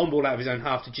 again, with a long ball out of his own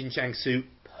half to Jin Chang-soo.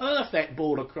 Perfect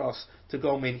ball across to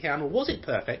Gong Min-hyun. Or was it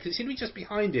perfect? Because it seemed to be just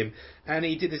behind him. And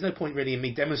he did. There's no point really in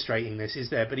me demonstrating this,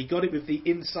 is there? But he got it with the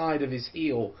inside of his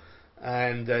heel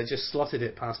and just slotted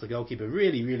it past the goalkeeper.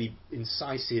 Really, really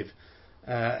incisive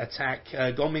attack.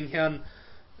 Gong Min-hyun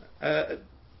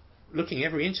looking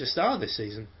every inch a star this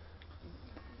season.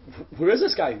 Where is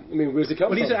this guy? I mean, where's he come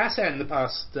from? Well, he's at Asan the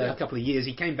past couple of years.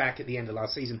 He came back at the end of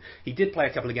last season. He did play a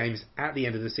couple of games at the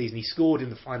end of the season. He scored in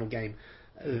the final game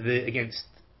against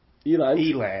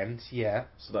Eland. Yeah.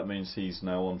 So that means he's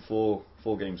now on four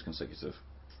games consecutive.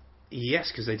 Yes,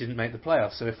 because they didn't make the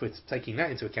playoffs. So if we're taking that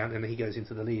into account, then he goes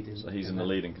into the lead. So he's in the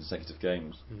lead in consecutive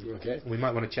games. Okay. We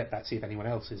might want to check that, see if anyone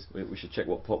else is. We should check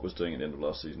what Pop was doing at the end of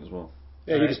last season as well.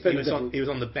 Yeah, he was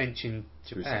on the bench in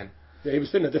Japan. Yeah, he was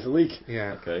playing a different league.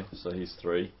 Yeah. Okay, so he's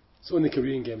 3. So in the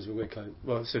Korean games we would count.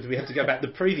 Well, so do we have to go back the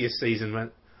previous season,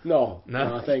 man? No,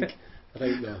 No? I think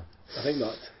no. I think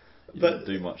not. didn't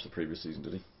do much the previous season,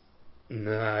 did he?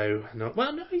 No,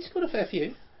 he scored a fair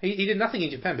few. He did nothing in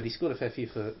Japan, but he scored a fair few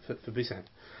for Busan.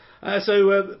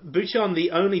 So Bucheon,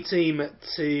 the only team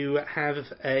to have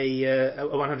a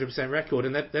 100% record,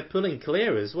 and they're pulling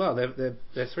clear as well.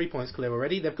 They're 3 points clear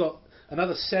already. They've got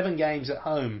another 7 games at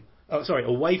home.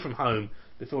 Away from home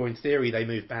before, in theory, they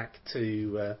move back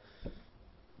to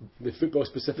the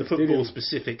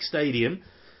football-specific stadium.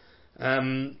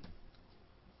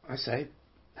 I say,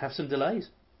 have some delays.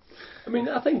 I mean,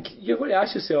 I think you're going to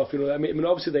ask yourself, I mean,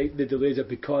 obviously the delays are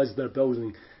because they're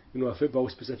building, a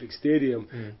football-specific stadium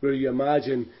where you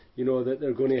imagine, that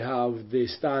they're going to have the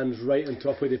stands right on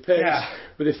top of the pitch,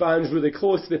 with the fans really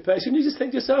close to the pitch, and you just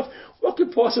think to yourself, what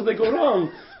could possibly go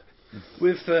wrong?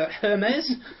 With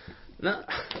Hermes? No,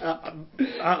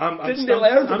 I'm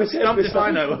stumped if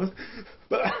I know.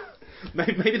 But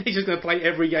maybe they're just going to play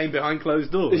every game behind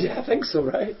closed doors. Yeah, I think so,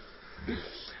 right?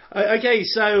 Okay,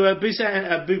 so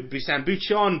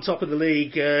Bucheon, top of the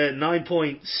league, 9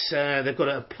 points. They've got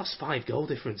a +5 goal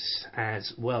difference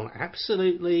as well.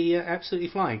 Absolutely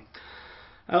flying.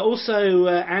 Also,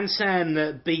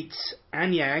 Ansan beat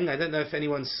Anyang. I don't know if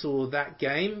anyone saw that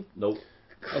game. Nope.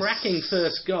 Cracking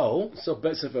first goal. Saw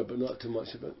bits of it, but not too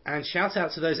much of it. And shout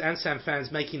out to those Ansan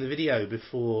fans making the video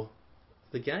before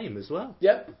the game as well.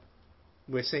 Yep.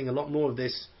 We're seeing a lot more of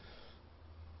this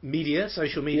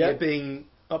social media being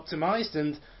optimised,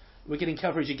 and we're getting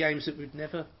coverage of games that we'd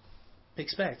never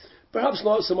expect. Perhaps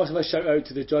not so much of a shout out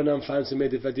to the Jeonnam fans who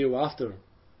made the video after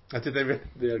did they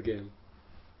their game.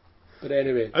 But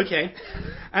anyway. Okay.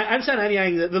 Ansan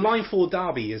Anyang, the Line 4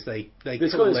 derby, as they call it.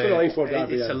 It's got a Line 4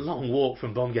 derby, It's a long walk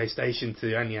from Bongay Station to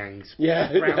Anyang's.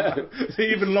 It's an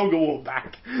even longer walk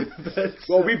back.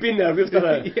 Well, we've been there, we've done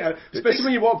it. Especially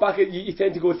when you walk back, you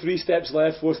tend to go 3 steps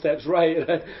left, 4 steps right.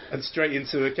 And straight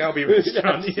into a Kalbi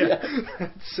restaurant.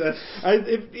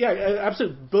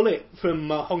 Absolute bullet from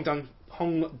Hong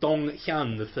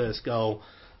Dong-hyun, the first goal.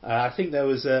 I think there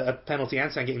was a penalty.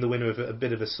 Ansan getting the winner of a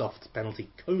bit of a soft penalty.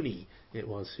 Coney it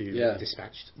was who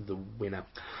dispatched the winner.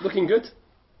 Looking good.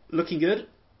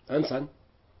 Ansan.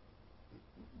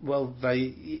 Well,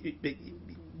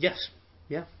 yes.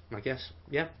 Yeah, I guess.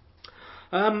 Yeah.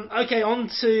 Okay, on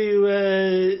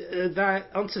to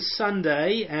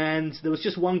Sunday, and there was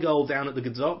just one goal down at the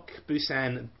Gazok.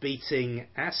 Busan beating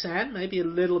Asan. Maybe a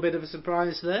little bit of a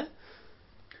surprise there.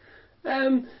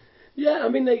 Yeah, I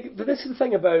mean, but this is the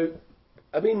thing about.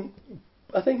 I mean,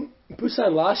 I think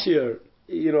Busan last year,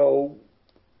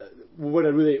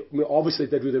 obviously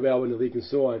did really well in the league and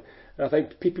so on. And I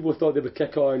think people thought they would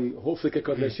hopefully kick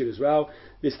on this year as well.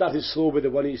 They started slow with the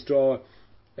 1-1 draw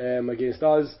against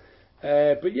us.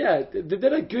 But yeah,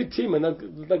 they're a good team, and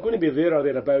they're going to be there or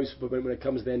thereabouts when it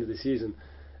comes to the end of the season.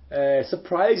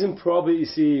 Surprising probably to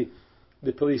see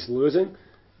the Police losing,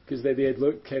 because they had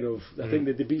looked kind of. I think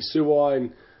they beat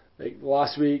Suwon. Like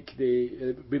last week,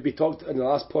 we talked in the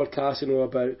last podcast,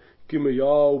 about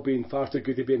Gumuyao being far too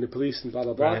good to be in the Police and blah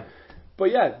blah blah. Right.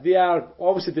 But yeah, they are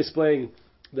obviously displaying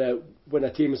that when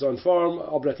a team is on form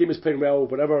or when a team is playing well,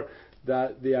 whatever,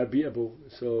 that they are beatable.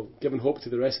 So giving hope to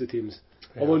the rest of the teams.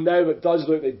 Yeah. Although now it does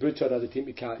look like Bucheon are the team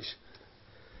to catch.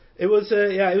 It was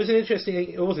an interesting.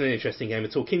 It wasn't an interesting game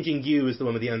at all. Kim Jin-gyu was the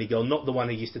one with the only goal, not the one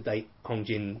who used to date Hong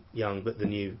Jin-young, but the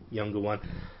new younger one.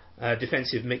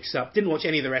 Defensive mix-up. Didn't watch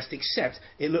any of the rest, except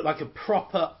it looked like a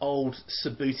proper old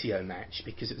Sabutio match,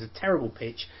 because it was a terrible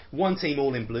pitch. One team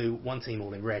all in blue, one team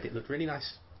all in red. It looked really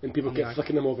nice. And people kept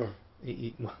flicking them over.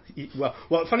 Well,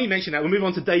 funny you mention that. We'll move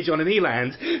on to Daejeon and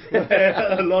Eland,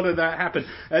 where a lot of that happened.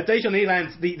 Daejeon and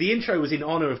Eland, the intro was in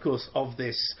honour, of course, of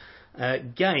this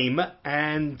game,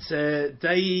 and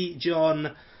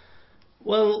Daejeon,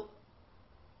 well,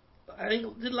 I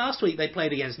think last week they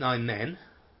played against 9 men.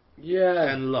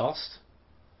 Yeah. And lost.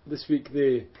 This week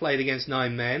they played against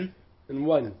 9 men. And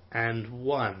won.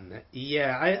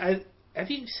 Yeah,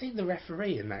 have you seen the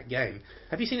referee in that game?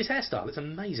 Have you seen his hairstyle? It's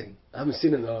amazing. I haven't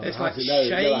seen it though. It's like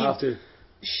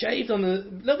shaved on a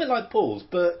little bit like Paul's,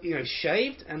 but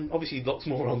shaved and obviously lots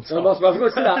more on top. I was going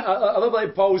to say that. I look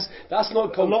like Paul's. That's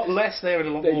not called a lot less there and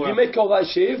a lot more. You may call that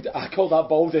shaved. I call that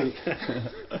balding.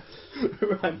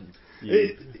 Right.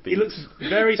 It looks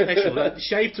very special.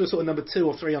 Shaved to a sort of number 2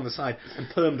 or 3 on the side and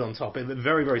permed on top. It looked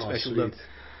very, very special look.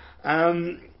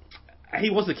 He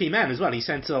was the key man as well. He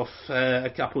sent off a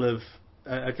couple of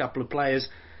players,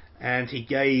 and he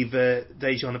gave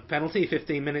Daejeon a penalty.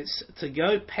 15 minutes to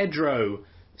go. Pedro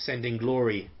sending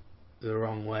Glory the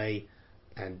wrong way,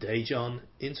 and Daejeon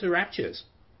into raptures.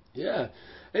 Yeah,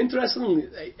 interestingly,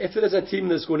 if there is a team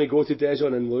that's going to go to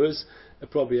Daejeon and lose, it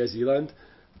probably is Eland.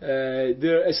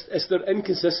 It's their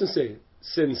inconsistency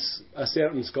since a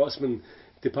certain Scotsman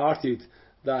departed.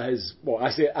 That is, well,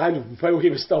 actually, and while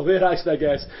he was still there, actually, I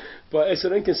guess. But it's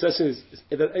an inconsistency.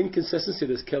 Their inconsistency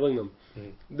that's killing them.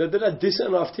 They're a decent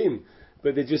enough team,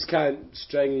 but they just can't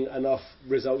string enough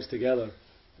results together.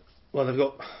 Well, they've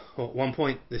got 1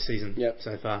 point this season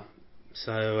so far.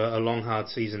 So a long, hard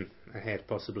season ahead,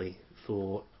 possibly,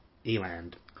 for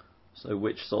Eland. So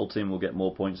which Seoul team will get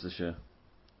more points this year?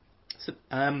 So,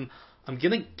 I'm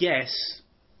going to guess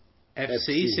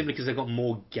FC, simply because they've got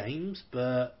more games,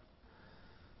 but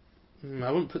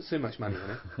I wouldn't put too much money on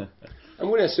it. I'm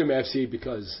going to assume FC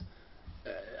because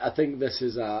I think this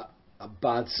is a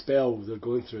bad spell they're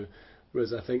going through.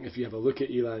 Whereas I think if you have a look at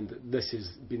Eland, this has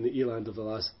been the Eland of the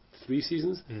last 3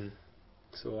 seasons.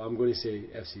 So I'm going to say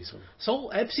FC Seoul.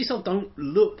 FC Seoul don't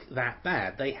look that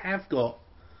bad. They have got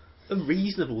a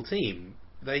reasonable team.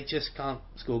 They just can't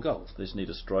score goals. They just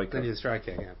need a striker. They need a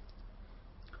striker, yeah.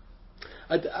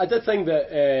 I did think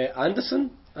that Anderson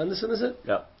is it?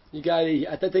 Yeah. You guy,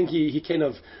 I did think he kind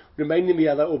of reminded me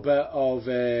a little bit of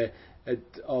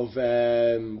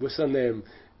what's her name,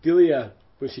 Delia,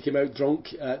 when she came out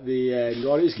drunk at the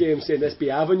Norwich game saying this be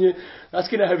Avenue. That's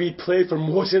kind of how he played for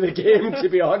most of the game, to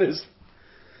be honest.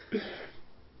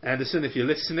 Anderson, if you're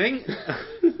listening,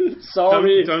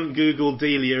 sorry, don't Google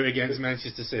Delia against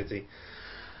Manchester City.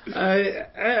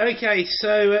 Okay,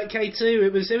 so K2,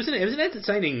 it was an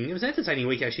entertaining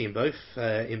week actually in both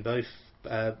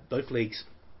leagues.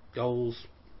 Goals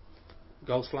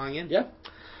flying in. Yeah.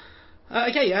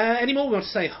 Okay. Any more we want to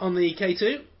say on the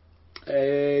K2?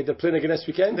 They're playing again this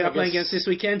weekend. They are playing against this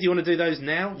weekend. Do you want to do those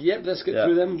now? Yep. Let's get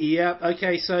through them. Yeah.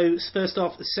 Okay. So first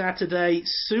off, Saturday,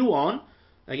 Suwon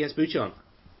against Bucheon.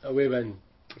 Away win.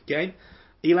 Okay.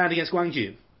 Eland against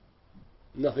Gwangju.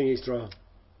 Nothing each draw.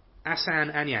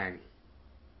 Asan Anyang.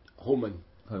 Home win.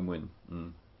 Home win.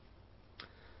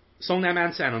 Songnam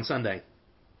Ansan on Sunday.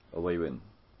 Away win.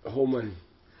 Home win.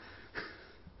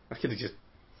 I could have just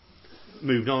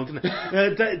moved on, couldn't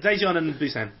I? Daejeon and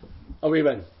Busan. Away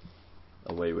win.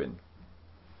 Away win.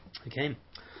 Okay.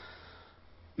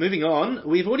 Moving on,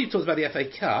 we've already talked about the FA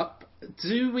Cup.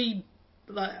 Do we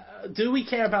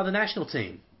care about the national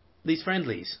team? These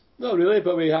friendlies? Not really,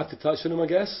 but we have to touch on them, I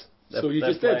guess. So you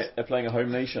just did. They're playing a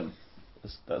home nation.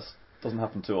 That doesn't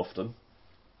happen too often.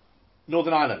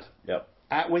 Northern Ireland. Yep.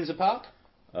 At Windsor Park.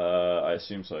 I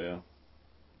assume so. Yeah.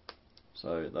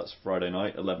 So that's Saturday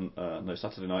night, 11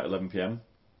 p.m.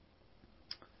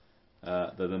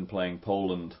 They're then playing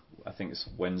Poland. I think it's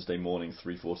Wednesday morning,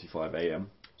 3:45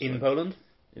 a.m. In Poland.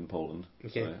 In Poland.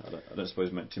 Okay. So I don't suppose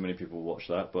too many people will watch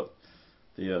that, but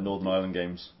the Northern Ireland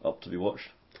game's up to be watched.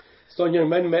 Son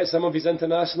Heung-min met some of his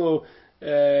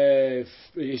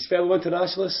his fellow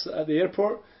internationalists at the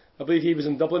airport. I believe he was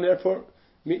in Dublin Airport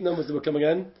meeting them as they were coming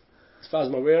in, as far as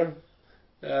I'm aware.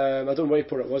 I don't know what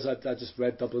airport it was. I just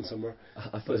read Dublin somewhere.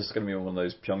 I thought it was going to be one of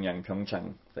those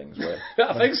Pyeongchang things where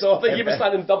I think so. I think he was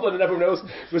standing in Dublin and everyone else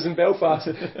was in Belfast.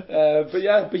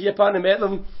 But he apparently met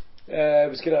them. It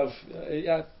was kind of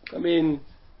I mean,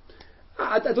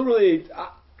 I don't really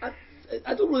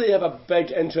have a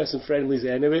big interest in friendlies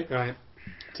anyway. Right.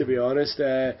 To be honest,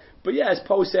 but yeah, as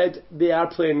Paul said, they are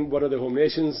playing one of the home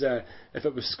nations. If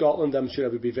it was Scotland, I'm sure I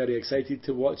would be very excited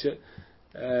to watch it.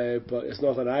 But it's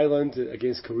Northern Ireland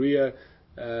against Korea.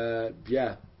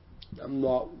 I'm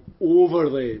not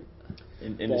overly.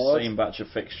 In the same batch of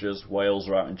fixtures, Wales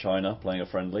are out in China playing a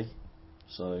friendly,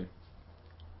 so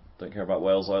don't care about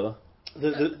Wales either.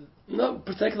 Not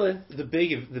particularly. The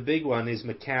big one is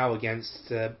Macau against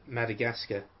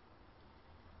Madagascar.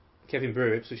 Kevin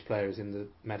Brew, Ipswich player, is in the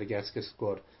Madagascar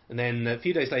squad. And then a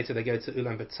few days later they go to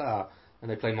Ulaanbaatar and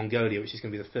they play Mongolia, which is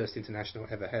going to be the first international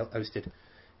ever hosted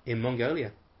in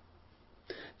Mongolia.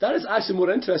 That is actually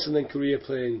more interesting than Korea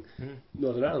playing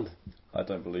Northern Ireland. I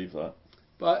don't believe that.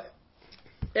 But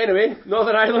anyway,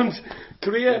 Northern Ireland,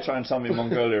 Korea. You're trying to tell me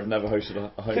Mongolia have never hosted a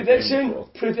home game before.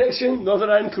 Prediction, Northern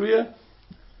Ireland, Korea.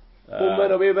 Home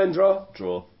win, away win, draw.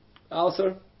 Draw.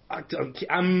 Alistair? Northern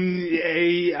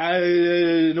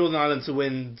Ireland to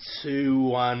win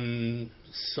 2-1,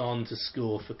 Son to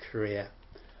score for Korea.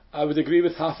 I would agree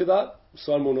with half of that.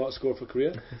 Son will not score for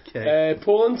Korea. Okay.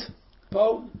 Poland,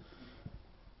 Paul?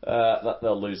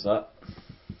 They'll lose that.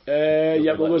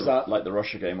 They'll lose that. Like the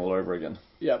Russia game all over again.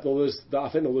 Yeah, they'll lose that. I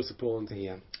think they'll lose to Poland.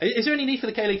 Yeah. Is there any need for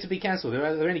the K-League to be cancelled?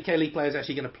 Are there any K-League players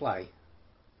actually going to play?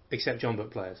 Except John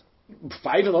Book players?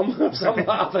 5 of them, something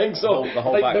like that, I think so. The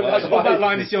whole back line. The whole back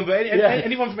line is John Book.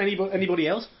 Anyone from anybody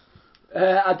else?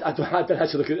 I didn't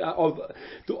actually look at it.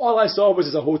 All I saw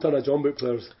was a whole ton of John Book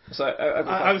players. So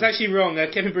I was actually wrong.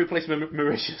 Kevin Brew plays for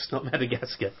Mauritius, not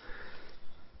Madagascar.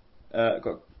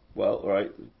 Well, all right.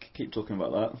 Keep talking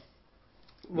about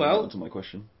Well, to my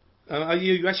question.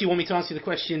 You actually want me to answer the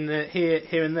question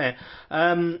here and there?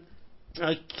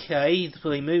 Okay,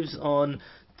 so he moves on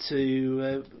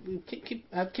to keep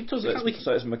talking.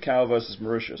 So it's Macau versus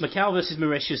Mauritius. Macau versus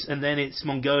Mauritius, and then it's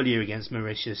Mongolia against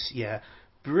Mauritius. Yeah,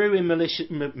 Brew in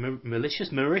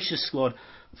Mauritius squad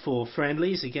for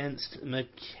friendlies against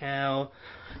Macau.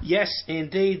 Yes,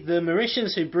 indeed, the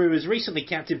Mauritians, who Brew has recently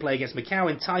captained, play against Macau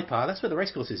in Taipa. That's where the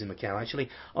racecourse is in Macau, actually,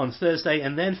 on Thursday,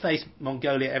 and then face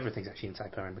Mongolia. Everything's actually in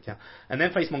Taipa and Macau, and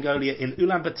then face Mongolia in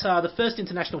Ulaanbaatar, the first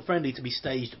international friendly to be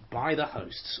staged by the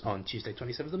hosts on Tuesday,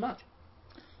 27th of March.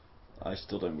 I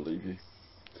still don't believe you.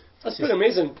 That's pretty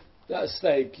amazing. That's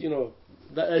like,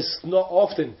 that is not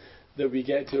often that we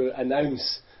get to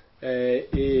announce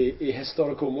a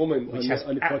historical moment which on has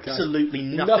the podcast. Absolutely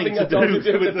nothing to do with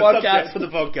the podcast for the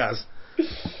podcast.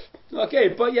 Okay,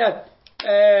 but yeah,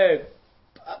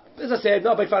 as I said,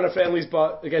 not a big fan of friendlies,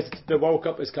 but I guess the World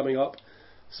Cup is coming up,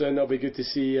 so it'll be good to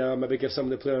see maybe give some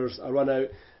of the players a run out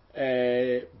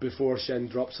before Shin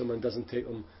drops them and doesn't take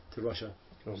them to Russia.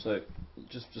 So,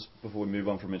 just before we move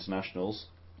on from internationals,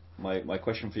 my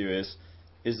question for you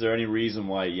is there any reason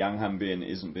why Yang Hanbin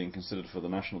isn't being considered for the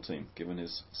national team, given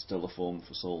his stellar form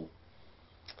for Seoul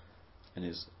and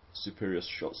his superior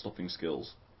shot-stopping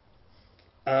skills?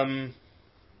 Well,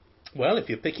 if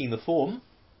you're picking the form,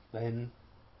 then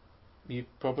you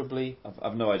probably...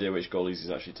 I've no idea which goalies he's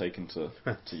actually taken to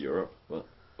Europe, but...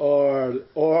 Or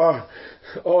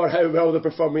how well they're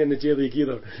performing in the J League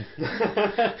either.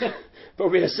 But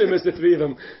we assume it's the three of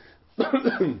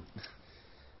them.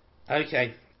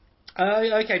 Okay.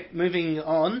 Okay, moving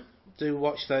on. Do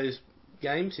watch those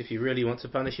games if you really want to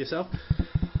punish yourself.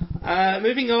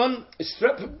 Moving on.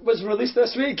 Strip was released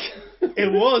this week.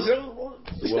 It was.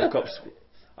 The World Cup's...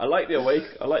 I like the away.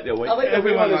 I like the away. I like the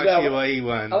away one as well. The away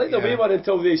one. I like the away one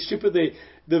until they stupidly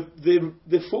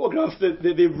the photograph that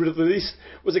they released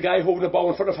was a guy holding a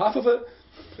ball in front of half of it,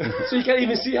 so you can't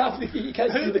even see half. You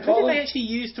can't see the column. Who did they actually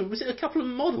use to? Was it a couple of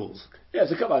models? Yeah, it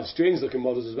was a couple of strange looking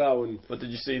models as well. But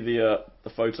did you see the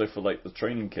photo for like the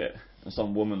training kit? And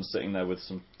some woman sitting there with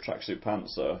some tracksuit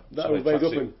pants. That was wide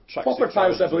open. Popper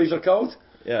pants, I believe they're called.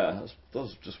 Yeah, that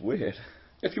was just weird.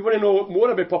 If you want to know more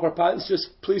about popper pants,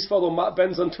 just please follow Matt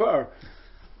Binns on Twitter.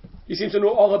 He seems to know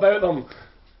all about them.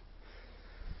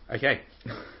 Okay.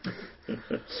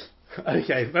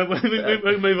 Okay, we'll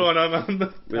move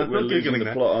on. We're losing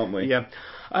the plot, aren't we? Yeah.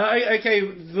 Okay,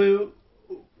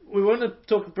 we want to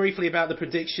talk briefly about the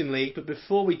Prediction League, but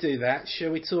before we do that,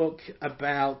 shall we talk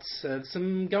about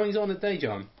some goings on at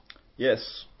Daejeon?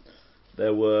 Yes.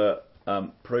 There were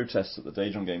protests at the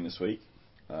Daejeon game this week.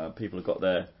 People have got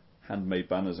their handmade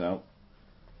banners out.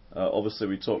 Obviously,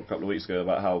 we talked a couple of weeks ago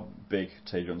about how big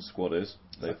Daejeon's squad is.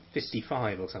 They've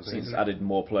 55 or something. Since added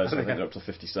more players, I think they're up to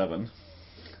 57.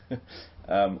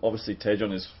 Obviously,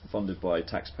 Daejeon is funded by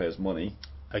taxpayers' money.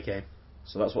 Okay.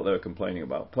 So that's what they were complaining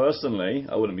about. Personally,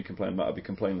 I wouldn't be complaining about it. I'd be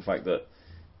complaining the fact that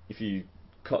if you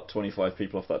cut 25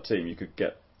 people off that team, you could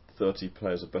get 30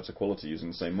 players of better quality using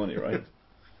the same money, right?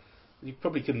 You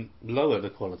probably can lower the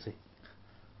quality.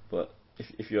 But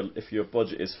if your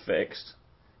budget is fixed,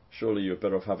 surely you're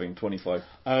better off having 25.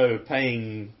 Oh,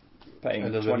 paying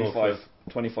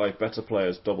 25 better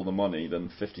players double the money than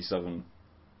 57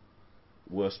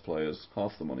 worse players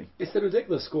half the money. It's a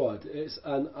ridiculous squad. It's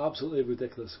an absolutely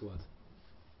ridiculous squad.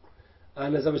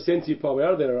 And as I was saying to you, Paul,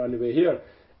 earlier on the way here,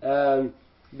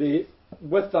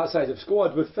 with that size of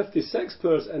squad, with 56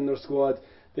 players in their squad,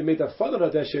 they made a further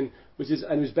addition, which is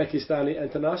an Uzbekistani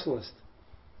internationalist.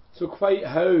 So quite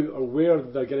how or where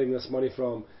they're getting this money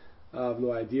from, I have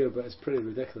no idea, but it's pretty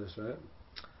ridiculous, right?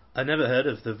 I never heard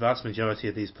of the vast majority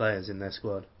of these players in their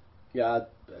squad. Yeah,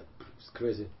 it's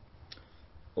crazy.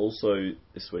 Also,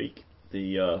 this week,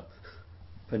 the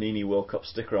Panini World Cup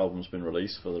sticker album's been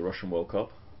released for the Russian World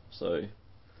Cup, so it'll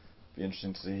be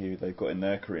interesting to see who they've got in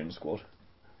their Korean squad.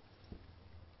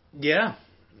 Yeah,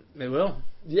 it will.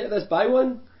 Yeah, let's buy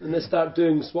one and let's start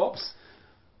doing swaps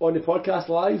on the podcast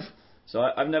live. So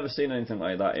I've never seen anything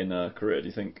like that in Korea. Do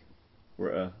you think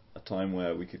we're at a time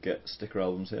where we could get sticker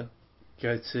albums here?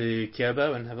 Go to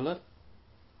Kyobo and have a look.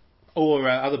 Or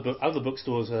other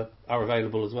bookstores are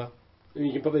available as well. And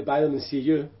you can probably buy them in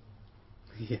CU.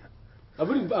 Yeah. I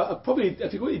wouldn't. I probably,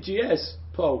 if you go to GS,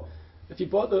 Paul, if you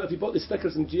bought the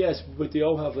stickers in GS, would they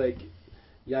all have like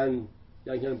Yang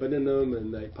Hanbin in them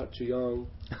and like Park Chu-young?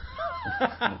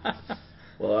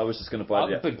 Well, I was just going to buy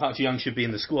I think Park Chu-young should be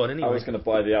in the squad anyway. I was going to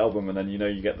buy the album, and then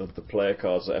you get the player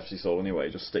cards at FC Seoul anyway.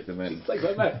 Just stick them in. It's like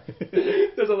that.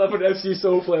 There's 11 FC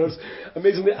Seoul players.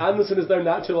 Amazingly, Anderson is now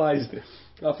naturalised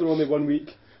after only 1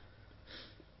 week.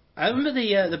 I remember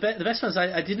the best ones.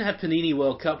 I didn't have Panini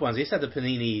World Cup ones. I used to have the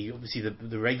Panini, obviously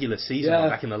the regular season one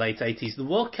back in the late 80s. The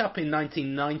World Cup in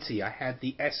 1990, I had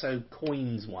the Esso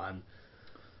Coins one.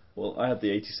 Well, I had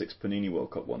the 86 Panini World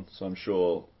Cup one, so I'm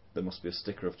sure there must be a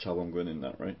sticker of Cha Won-gun in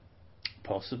that, right?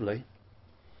 Possibly.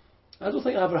 I don't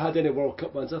think I ever had any World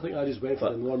Cup ones. I think I just went for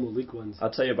the normal league ones.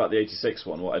 I'll tell you about the 86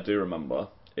 one. What I do remember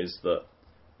is that,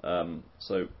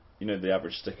 so, you know, the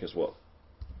average sticker is what,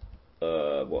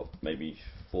 maybe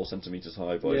 4 centimetres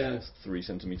high by 3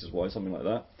 centimetres wide, something like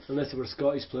that. Unless they were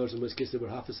Scottish players, in which case they were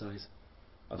half the size.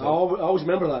 I always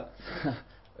remember that.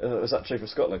 Was that true for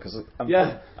Scotland? Because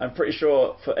I'm pretty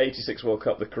sure for 86 World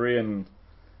Cup, the Korean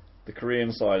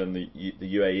side and the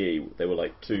UAE, they were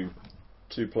like two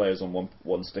players on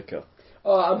one sticker.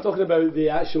 Oh, I'm talking about the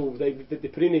actual the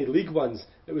Panini League ones.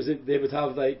 It was they would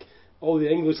have like all the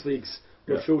English leagues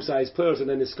were full size players, and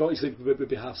then the Scottish league would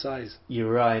be half size.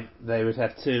 You're right. They would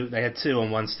have two. They had two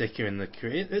on one sticker in the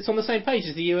Korean. It's on the same page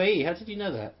as the UAE. How did you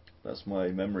know that? That's my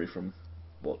memory from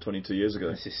 22 years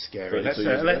ago. This is scary. Let's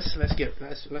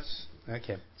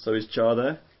okay. So is Cha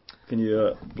there? Can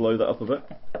you blow that up a bit?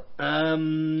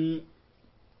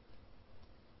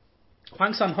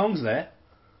 Hwang Sun-hong's there.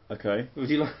 Okay. Would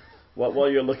you like? While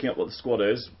you're looking up what the squad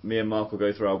is, me and Mark will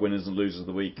go through our winners and losers of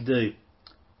the week. Do.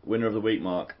 Winner of the week,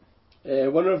 Mark.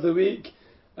 Winner of the week.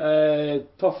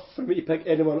 Tough for me to pick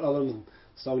anyone other than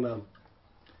Songnam.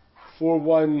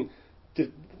 4-1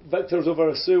 to victors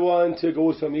over Suwon. 2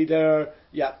 goals from me there.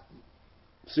 Yeah.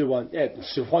 Suwon. Yeah,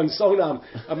 Suwon Songnam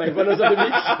are my winners of the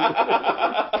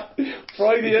week.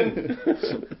 Freudian.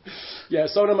 Yeah,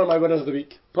 Songnam are my winners of the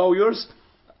week. Paul, yours?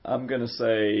 I'm going to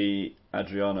say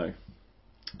Adriano.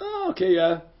 Oh, okay,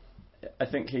 yeah. I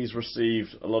think he's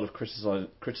received a lot of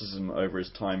criticism over his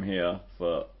time here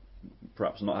for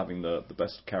perhaps not having the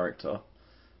best character,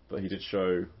 but he did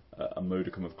show a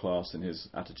modicum of class in his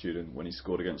attitude and when he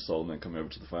scored against Seoul and then coming over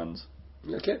to the fans.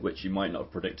 Okay. Which you might not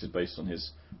have predicted based on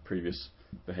his previous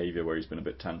behaviour where he's been a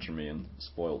bit tantrumy and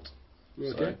spoilt.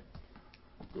 Okay.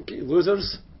 So. Okay,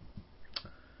 losers?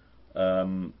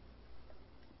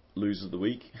 Loser of the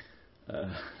week.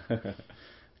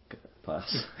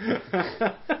 Pass.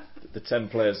 The 10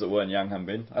 players that weren't Yang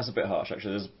Hanbin. That's a bit harsh,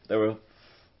 actually. There were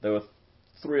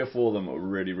 3 or 4 of them that were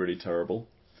really, really terrible.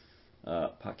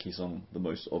 Park Ki-sung, the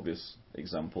most obvious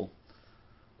example.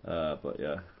 But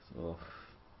yeah. Oh.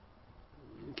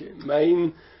 Okay,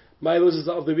 my losers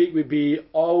of the week would be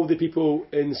all the people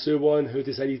in Suwon who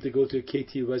decided to go to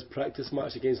KT Wiz practice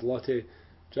match against Lotte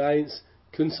Giants.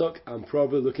 Kunsuk, I'm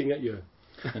probably looking at you.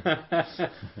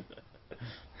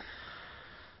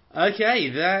 Okay,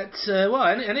 that's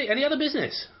any other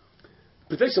business?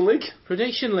 Prediction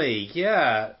League,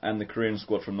 yeah. And the Korean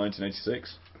squad from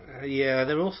 1986. Yeah,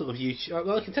 they're all sort of huge.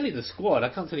 Well, I can tell you the squad. I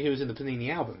can't tell you who was in the Panini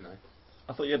album though.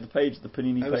 I thought you had the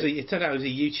Panini page. It turned out it was a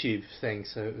YouTube thing,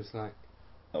 so it was like.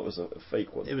 That was a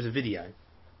fake one. It was a video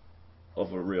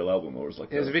of a real album, or was it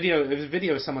like? It was a video. It was a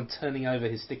video of someone turning over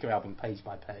his sticker album page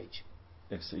by page.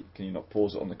 Yes, yeah, so can you not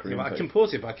pause it on the Korean page? I can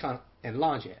pause it, but I can't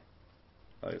enlarge it.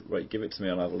 Right, give it to me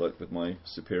and I'll have a look with my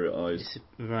superior eyes.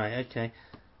 Right, okay.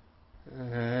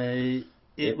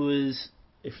 It was...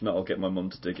 If not, I'll get my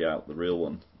mum to dig out the real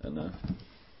one and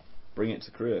bring it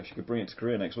to Korea. She could bring it to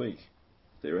Korea next week,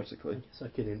 theoretically. I guess I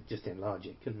could just enlarge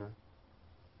it, couldn't I?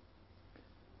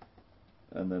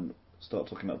 And then start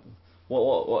talking about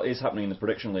what is happening in the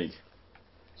Prediction League.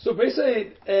 So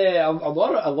basically, a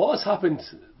lot has happened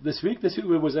this week. This week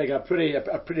was like a pretty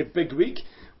big week.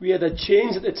 We had a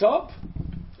change at the top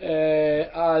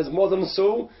as Modern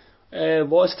Soul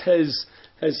lost his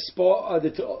spot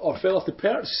or fell off the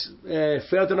perch.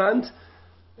 Ferdinand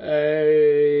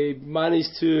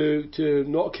managed to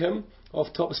knock him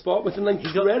off top spot with an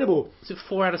incredible. Was it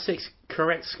 4 out of 6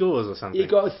 correct scores or something? He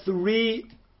got 3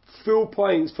 full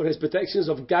points for his predictions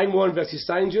of Gangwon versus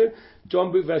Sangju,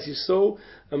 Jeonbuk versus Seoul,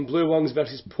 and Blue Wings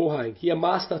versus Pohang. He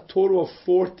amassed a total of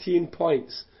 14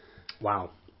 points.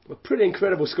 Wow. A pretty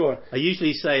incredible score. I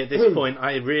usually say at this point,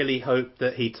 I really hope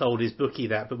that he told his bookie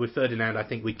that, but with Ferdinand, I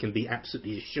think we can be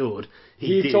absolutely assured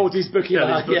he did told his bookie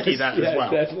that. As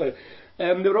well. Definitely.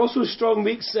 There were also strong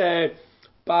weeks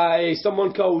by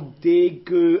someone called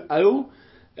Daegu Ao,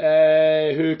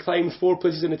 who climbed 4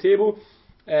 places in the table,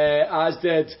 as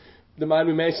did the man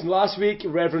we mentioned last week,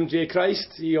 Reverend J.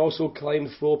 Christ. He also climbed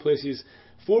 4 places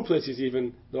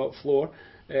even, not floor,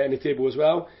 in the table as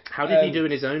well. How did he do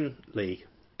in his own league?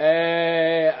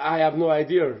 I have no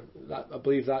idea. I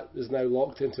believe that is now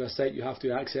locked into a site you have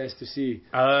to access to see.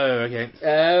 Oh, okay.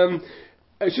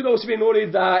 It should also be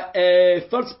noted that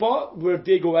third spot were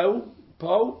Daegu Ao,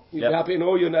 Paul. You'll be happy to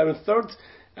know you're now in third.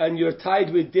 and you're tied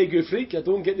with Daegu Freak. I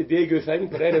don't get the Daegu thing,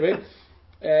 but anyway.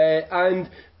 And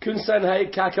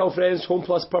Kunsanhai Kakao Friends Home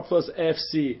Plus Purplus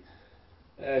FC,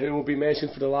 who will be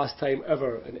mentioned for the last time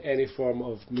ever in any form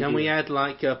of media. Can we add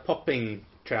like popping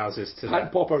trousers to Pant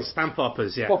that? poppers. Pant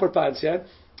poppers, yeah. Popper pants, yeah.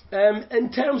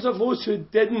 In terms of those who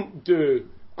didn't do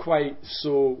quite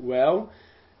so well,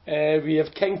 we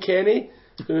have King Kenny,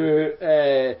 who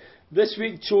this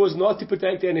week chose not to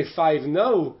predict any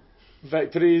 5-0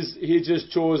 victories. He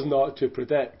just chose not to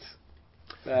predict.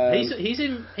 He's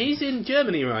in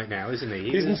Germany right now, isn't he?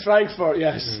 He's in Frankfurt,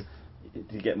 yes. Did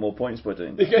you get more points by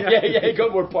doing that? yeah, he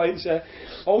got more points.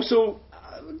 Also,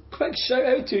 quick shout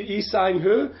out to Isang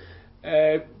Hu.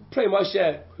 Pretty much,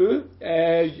 yeah. Who?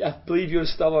 I believe you're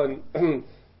still on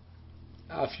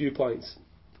a few points.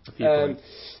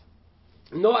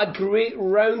 Not a great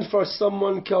round for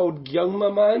someone called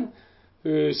Gyungma Man,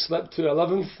 who slipped to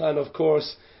 11th, and of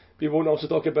course, we won't also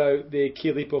talk about the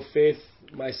key leap of faith,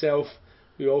 myself,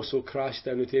 who also crashed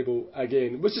down the table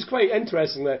again, which is quite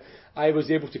interesting that I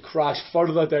was able to crash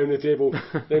further down the table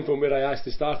than from where I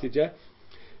actually started, yeah.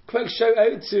 Quick shout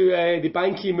out to the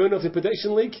Ban Ki-moon of the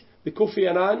Prediction League, the Kofi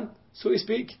Annan, so to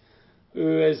speak,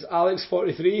 who is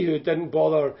Alex43, who didn't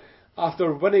bother,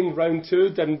 after winning round 2,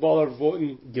 didn't bother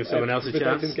voting. Give someone else a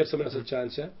chance. Give someone else a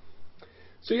chance, yeah.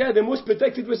 So yeah, the most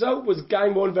predicted result was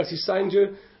Gangwon versus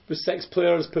Sangju, with 6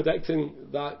 players predicting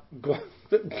that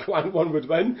Gangwon would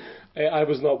win. I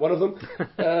was not one of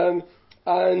them.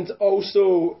 And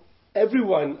also,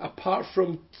 everyone, apart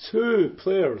from 2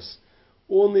 players,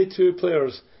 only 2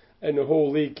 players in the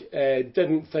whole league,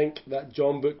 didn't think that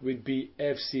Jeonbuk would beat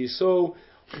FC Seoul.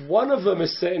 One of them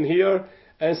is sitting here,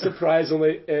 and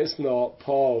surprisingly, it's not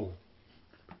Paul.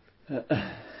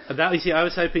 That was, I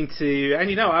was hoping to,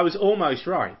 and I was almost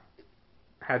right,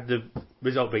 had the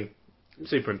result been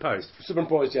superimposed.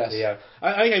 Superimposed, yes. Yeah.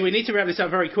 Okay, we need to wrap this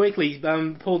up very quickly.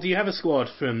 Paul, do you have a squad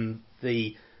from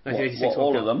the 1986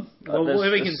 all of them? Well,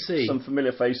 where we can see. Some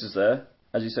familiar faces there.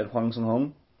 As you said, Hwang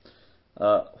Sung-hong,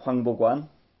 Hwang Bo-gwan,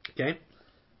 Okay.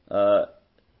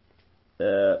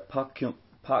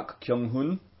 Park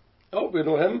Kyung-hoon. Oh, we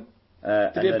know him.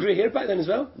 Did he have grey hair back then as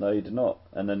well? No, he did not.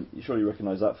 And then you surely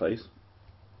recognise that face.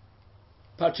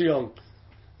 Park Ji-young.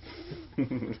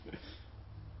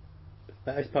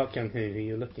 That is Park Kyung-hoo,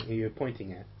 who you're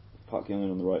pointing at. Park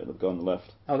Kyung-hoon on the right, the guy on the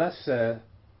left. Oh, that's. It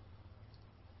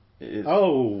is.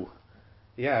 Oh,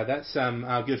 yeah, that's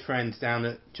our good friend down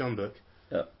at Jeonbuk.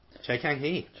 Yeah. Choi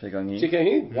Kang-hee. Choi Kang-hee. Choi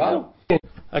Kang-hee. Wow.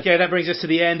 Okay, that brings us to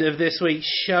the end of this week's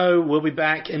show. We'll be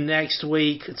back next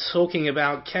week talking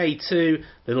about K2, a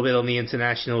little bit on the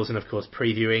internationals, and of course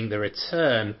previewing the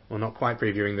return, well, not quite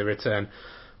previewing the return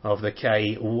of the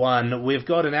K1. We've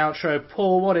got an outro.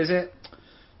 Paul, what is it?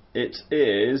 It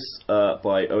is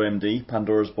by OMD,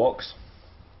 Pandora's Box.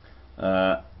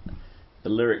 The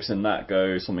lyrics in that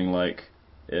go something like,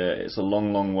 it's a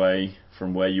long, long way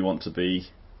from where you want to be,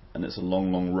 and it's a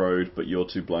long, long road, but you're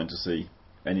too blind to see.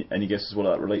 Any guesses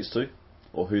what that relates to?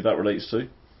 Or who that relates to?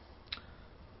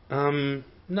 No,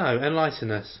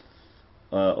 enlighten us.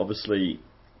 Obviously,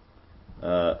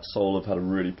 Seoul have had a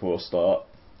really poor start.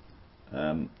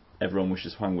 Everyone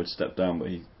wishes Hwang would step down, but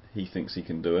he thinks he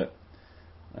can do it.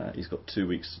 He's got 2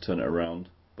 weeks to turn it around,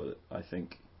 but I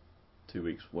think 2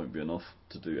 weeks won't be enough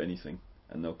to do anything,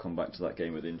 and they'll come back to that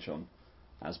game with Incheon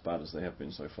as bad as they have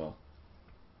been so far.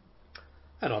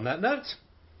 And on that note,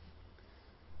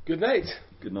 good night.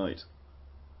 Good night.